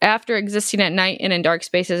 after existing at night and in dark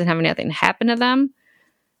spaces and having nothing happen to them.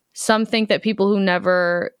 Some think that people who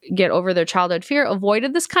never get over their childhood fear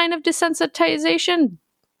avoided this kind of desensitization.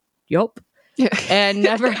 Yup. And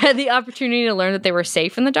never had the opportunity to learn that they were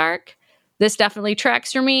safe in the dark. This definitely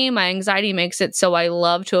tracks for me. My anxiety makes it so I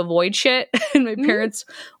love to avoid shit. And my parents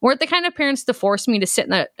weren't the kind of parents to force me to sit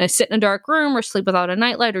in a dark room or sleep without a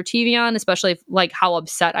nightlight or TV on, especially if, like, how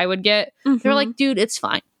upset I would get. They're like, dude, it's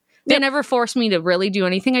fine. They never forced me to really do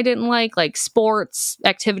anything I didn't like sports,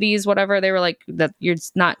 activities, whatever. They were like, that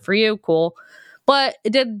it's not for you. Cool. But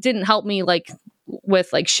it didn't help me, like,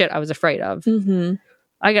 with, like, shit I was afraid of. Mm-hmm.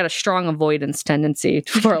 I got a strong avoidance tendency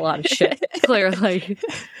for a lot of shit, clearly.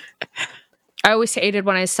 I always hated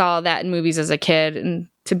when I saw that in movies as a kid. And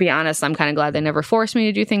to be honest, I'm kind of glad they never forced me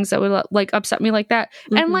to do things that would, like, upset me like that.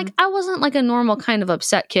 And, like, I wasn't, like, a normal kind of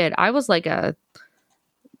upset kid. I was, like a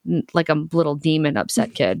little demon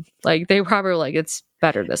upset kid. Like, they probably were like, it's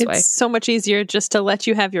better this way. It's so much easier just to let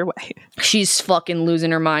you have your way. She's fucking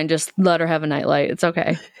losing her mind. Just let her have a nightlight. It's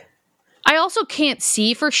okay. I also can't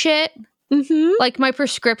see for shit. Like, my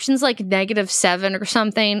prescription's like -7 or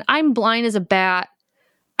something. I'm blind as a bat.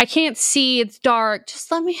 I can't see. It's dark. Just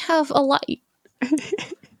let me have a light.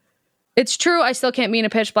 It's true, I still can't be in a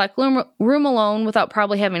pitch black room alone without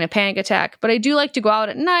probably having a panic attack, but I do like to go out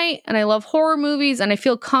at night, and I love horror movies, and I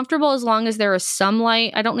feel comfortable as long as there is some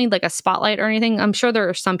light. I don't need, like, a spotlight or anything. I'm sure there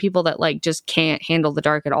are some people that, like, just can't handle the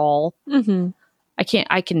dark at all. I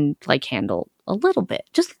can, like, handle a little bit,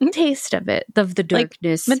 just a taste of it, of the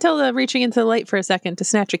darkness. Like Matilda reaching into the light for a second to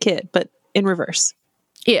snatch a kid, but in reverse.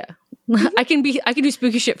 Yeah. I can do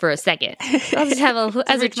spooky shit for a second. I'll just have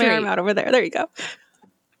as a treat. My arm out over there. There you go.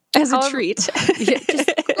 As a treat. Yeah, just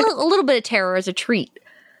a little bit of terror as a treat.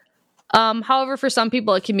 However, for some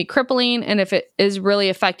people, it can be crippling. And if it is really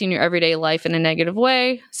affecting your everyday life in a negative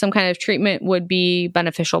way, some kind of treatment would be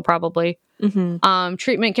beneficial, probably.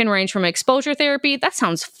 Treatment can range from exposure therapy. That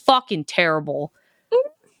sounds fucking terrible.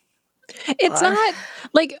 It's not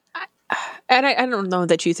like... And I don't know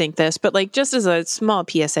that you think this, but, like, just as a small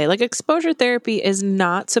PSA, like, exposure therapy is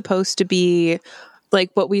not supposed to be like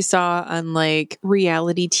what we saw on, like,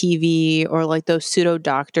 reality TV or, like, those pseudo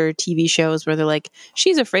doctor TV shows where they're like,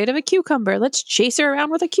 she's afraid of a cucumber, let's chase her around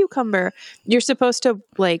with a cucumber. You're supposed to,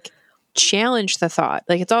 like, challenge the thought.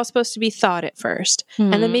 Like, it's all supposed to be thought at first,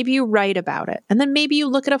 and then maybe you write about it, and then maybe you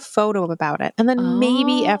look at a photo about it, and then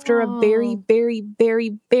maybe after a very, very,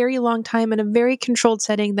 very, very long time in a very controlled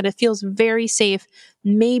setting that it feels very safe,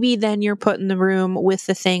 maybe then you're put in the room with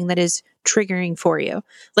the thing that is triggering for you.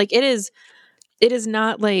 Like, it is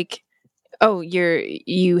not like, oh,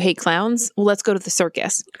 you hate clowns? Well, let's go to the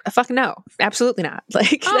circus. Fuck no, absolutely not.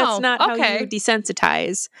 Like, that's not how you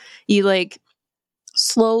desensitize. You, like,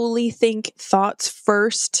 slowly think thoughts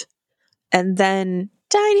first, and then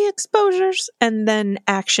tiny exposures, and then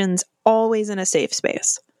actions, always in a safe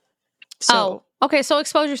space. So, okay. So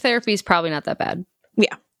exposure therapy is probably not that bad.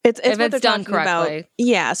 Yeah. It's if what it's done correctly. About.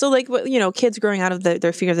 Yeah. So, like, kids growing out of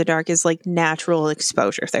their fear of the dark is, like, natural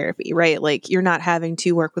exposure therapy, right? Like, you're not having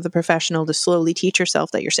to work with a professional to slowly teach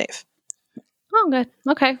yourself that you're safe. Oh, good.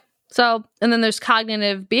 Okay. So, and then there's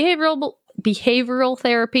cognitive behavioral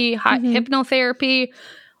therapy, hypnotherapy,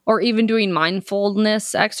 or even doing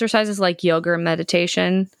mindfulness exercises like yoga or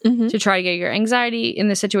meditation to try to get your anxiety in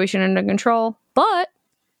the situation under control. But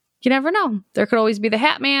you never know. There could always be the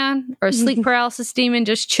Hat Man or a sleep paralysis demon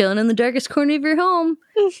just chilling in the darkest corner of your home,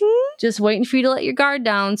 just waiting for you to let your guard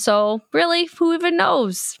down. So really, who even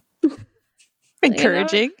knows?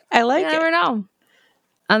 Encouraging. I like it. You never know.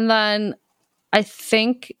 And then I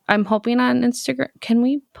think I'm hoping on Instagram. Can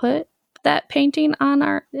we put that painting on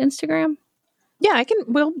our Instagram? Yeah,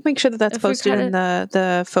 we'll make sure that that's posted in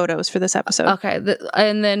the photos for this episode. Okay.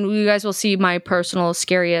 And then you guys will see my personal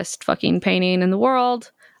scariest fucking painting in the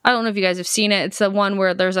world. I don't know if you guys have seen it. It's the one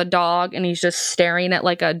where there's a dog and he's just staring at,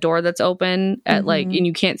 like, a door that's open at like, and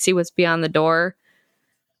you can't see what's beyond the door.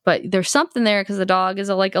 But there's something there because the dog is,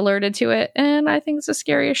 like, alerted to it. And I think it's the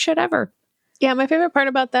scariest shit ever. Yeah, my favorite part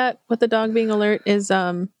about that with the dog being alert is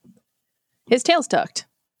his tail's tucked.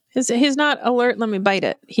 He's not alert. Let me bite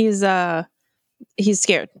it. He's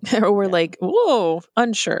scared. Or we're like, whoa,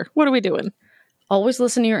 unsure. What are we doing? Always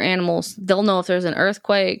listen to your animals. They'll know if there's an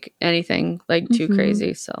earthquake, anything like too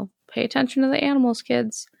crazy. So pay attention to the animals,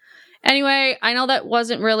 kids. Anyway, I know that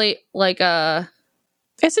wasn't really like a...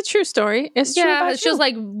 It's a true story. It's true about it's just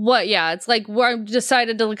like what, it's like where I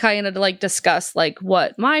decided to kind of like discuss like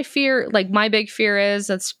what my fear, like my big fear is.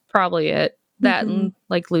 That's probably it. That and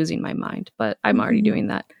like losing my mind, but I'm already doing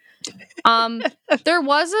that. There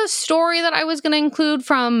was a story that I was going to include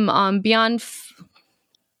from Beyond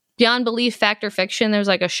Belief, Fact or Fiction. There was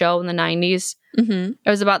like a show in the 90s. It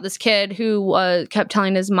was about this kid who kept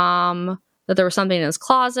telling his mom that there was something in his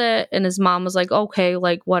closet, and his mom was like, okay,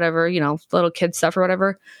 like whatever, little kid stuff or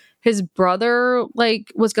whatever. His brother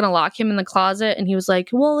like was gonna lock him in the closet, and he was like,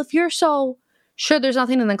 well, if you're so sure there's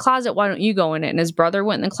nothing in the closet, why don't you go in it? And his brother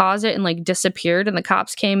went in the closet and like disappeared, and the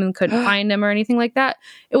cops came and couldn't find him or anything like that.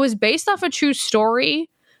 It was based off a true story,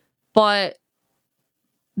 but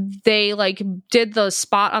they like did the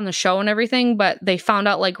spot on the show and everything, but they found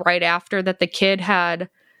out like right after that the kid had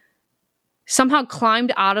somehow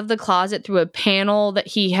climbed out of the closet through a panel that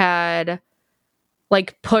he had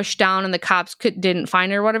like pushed down, and the cops didn't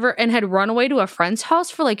find it or whatever, and had run away to a friend's house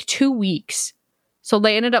for like 2 weeks. So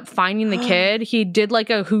they ended up finding the kid. He did like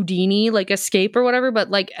a Houdini like escape or whatever,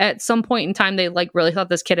 but like at some point in time they like really thought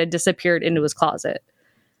this kid had disappeared into his closet.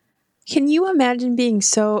 Can you imagine being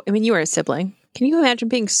so... I mean, you were a sibling. Can you imagine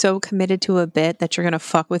being so committed to a bit that you're going to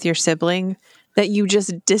fuck with your sibling that you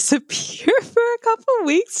just disappear for a couple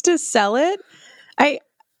weeks to sell it?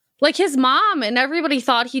 Like his mom and everybody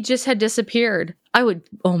thought he just had disappeared.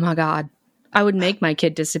 Oh my God. I would make my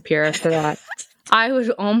kid disappear after that.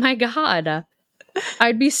 Oh my God.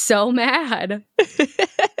 I'd be so mad.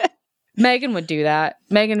 Megan would do that.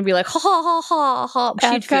 Megan would be like, ha ha ha ha.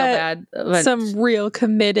 She'd feel bad. Some real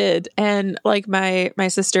committed, and like my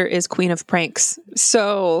sister is queen of pranks.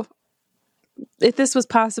 So if this was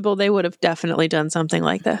possible, they would have definitely done something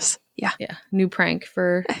like this. Yeah. Yeah. New prank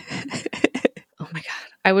for... Oh my God.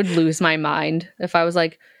 I would lose my mind if I was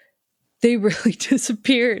like, they really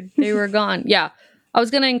disappeared. They were gone. Yeah. I was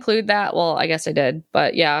going to include that. Well, I guess I did.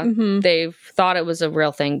 But yeah, they thought it was a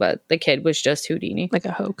real thing, but the kid was just Houdini. Like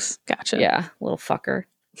a hoax. Gotcha. Yeah. Little fucker.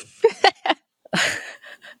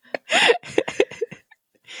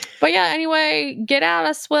 But yeah, anyway, get at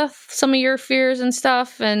us with some of your fears and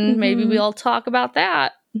stuff, and maybe we'll talk about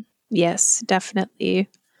that. Yes, definitely.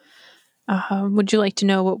 Would you like to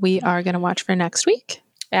know what we are going to watch for next week?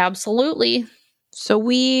 Absolutely. So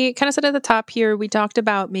we kind of said at the top here, we talked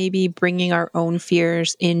about maybe bringing our own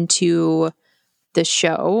fears into the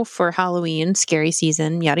show for Halloween, scary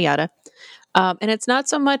season, yada, yada. And it's not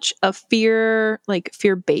so much a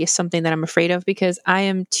fear-based, something that I'm afraid of, because I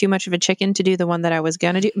am too much of a chicken to do the one that I was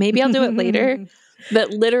going to do. Maybe I'll do it later, but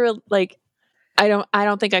literally, like, I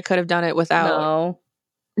don't think I could have done it without. No.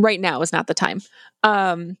 Right now is not the time.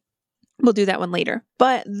 We'll do that one later.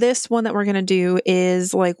 But this one that we're going to do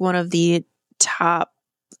is like one of the top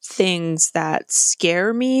things that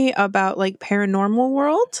scare me about like paranormal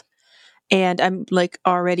world. And I'm like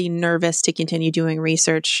already nervous to continue doing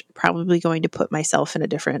research, probably going to put myself in a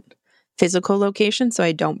different physical location so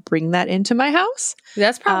I don't bring that into my house.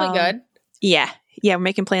 That's probably good. Yeah. Yeah. We're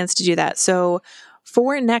making plans to do that. So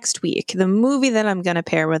for next week, the movie that I'm going to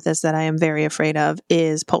pair with this that I am very afraid of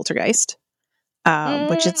is Poltergeist,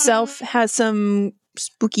 which itself has some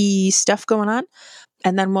spooky stuff going on.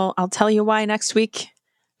 And then I'll tell you why next week,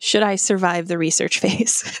 should I survive the research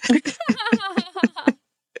phase.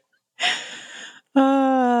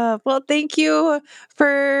 Well, thank you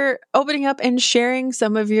for opening up and sharing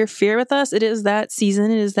some of your fear with us. It is that season.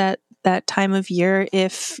 It is that time of year.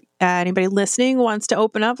 If anybody listening wants to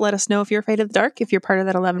open up, let us know if you're afraid of the dark, if you're part of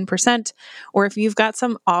that 11%, or if you've got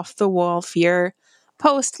some off the wall fear.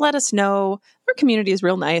 Post, let us know. Our community is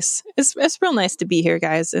real nice. It's real nice to be here,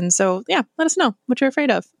 guys. And so, yeah, let us know what you're afraid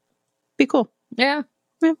of. Be cool. Yeah.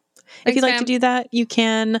 Yeah. Thanks, if you'd like to do that, you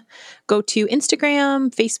can go to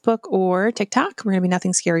Instagram, Facebook, or TikTok. We're going to be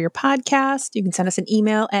Nothing Scarier Podcast. You can send us an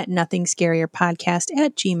email at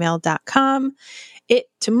nothingscarierpodcast@gmail.com.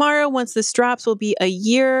 Tomorrow, once this drops, will be a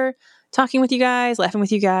year talking with you guys, laughing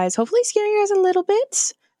with you guys, hopefully scaring you guys a little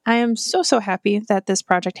bit. I am so, so happy that this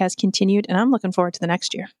project has continued, and I'm looking forward to the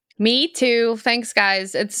next year. Me too. Thanks,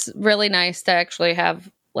 guys. It's really nice to actually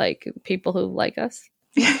have like people who like us.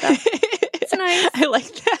 It's nice. I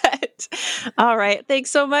like that. All right. Thanks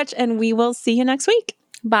so much, and we will see you next week.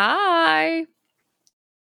 Bye.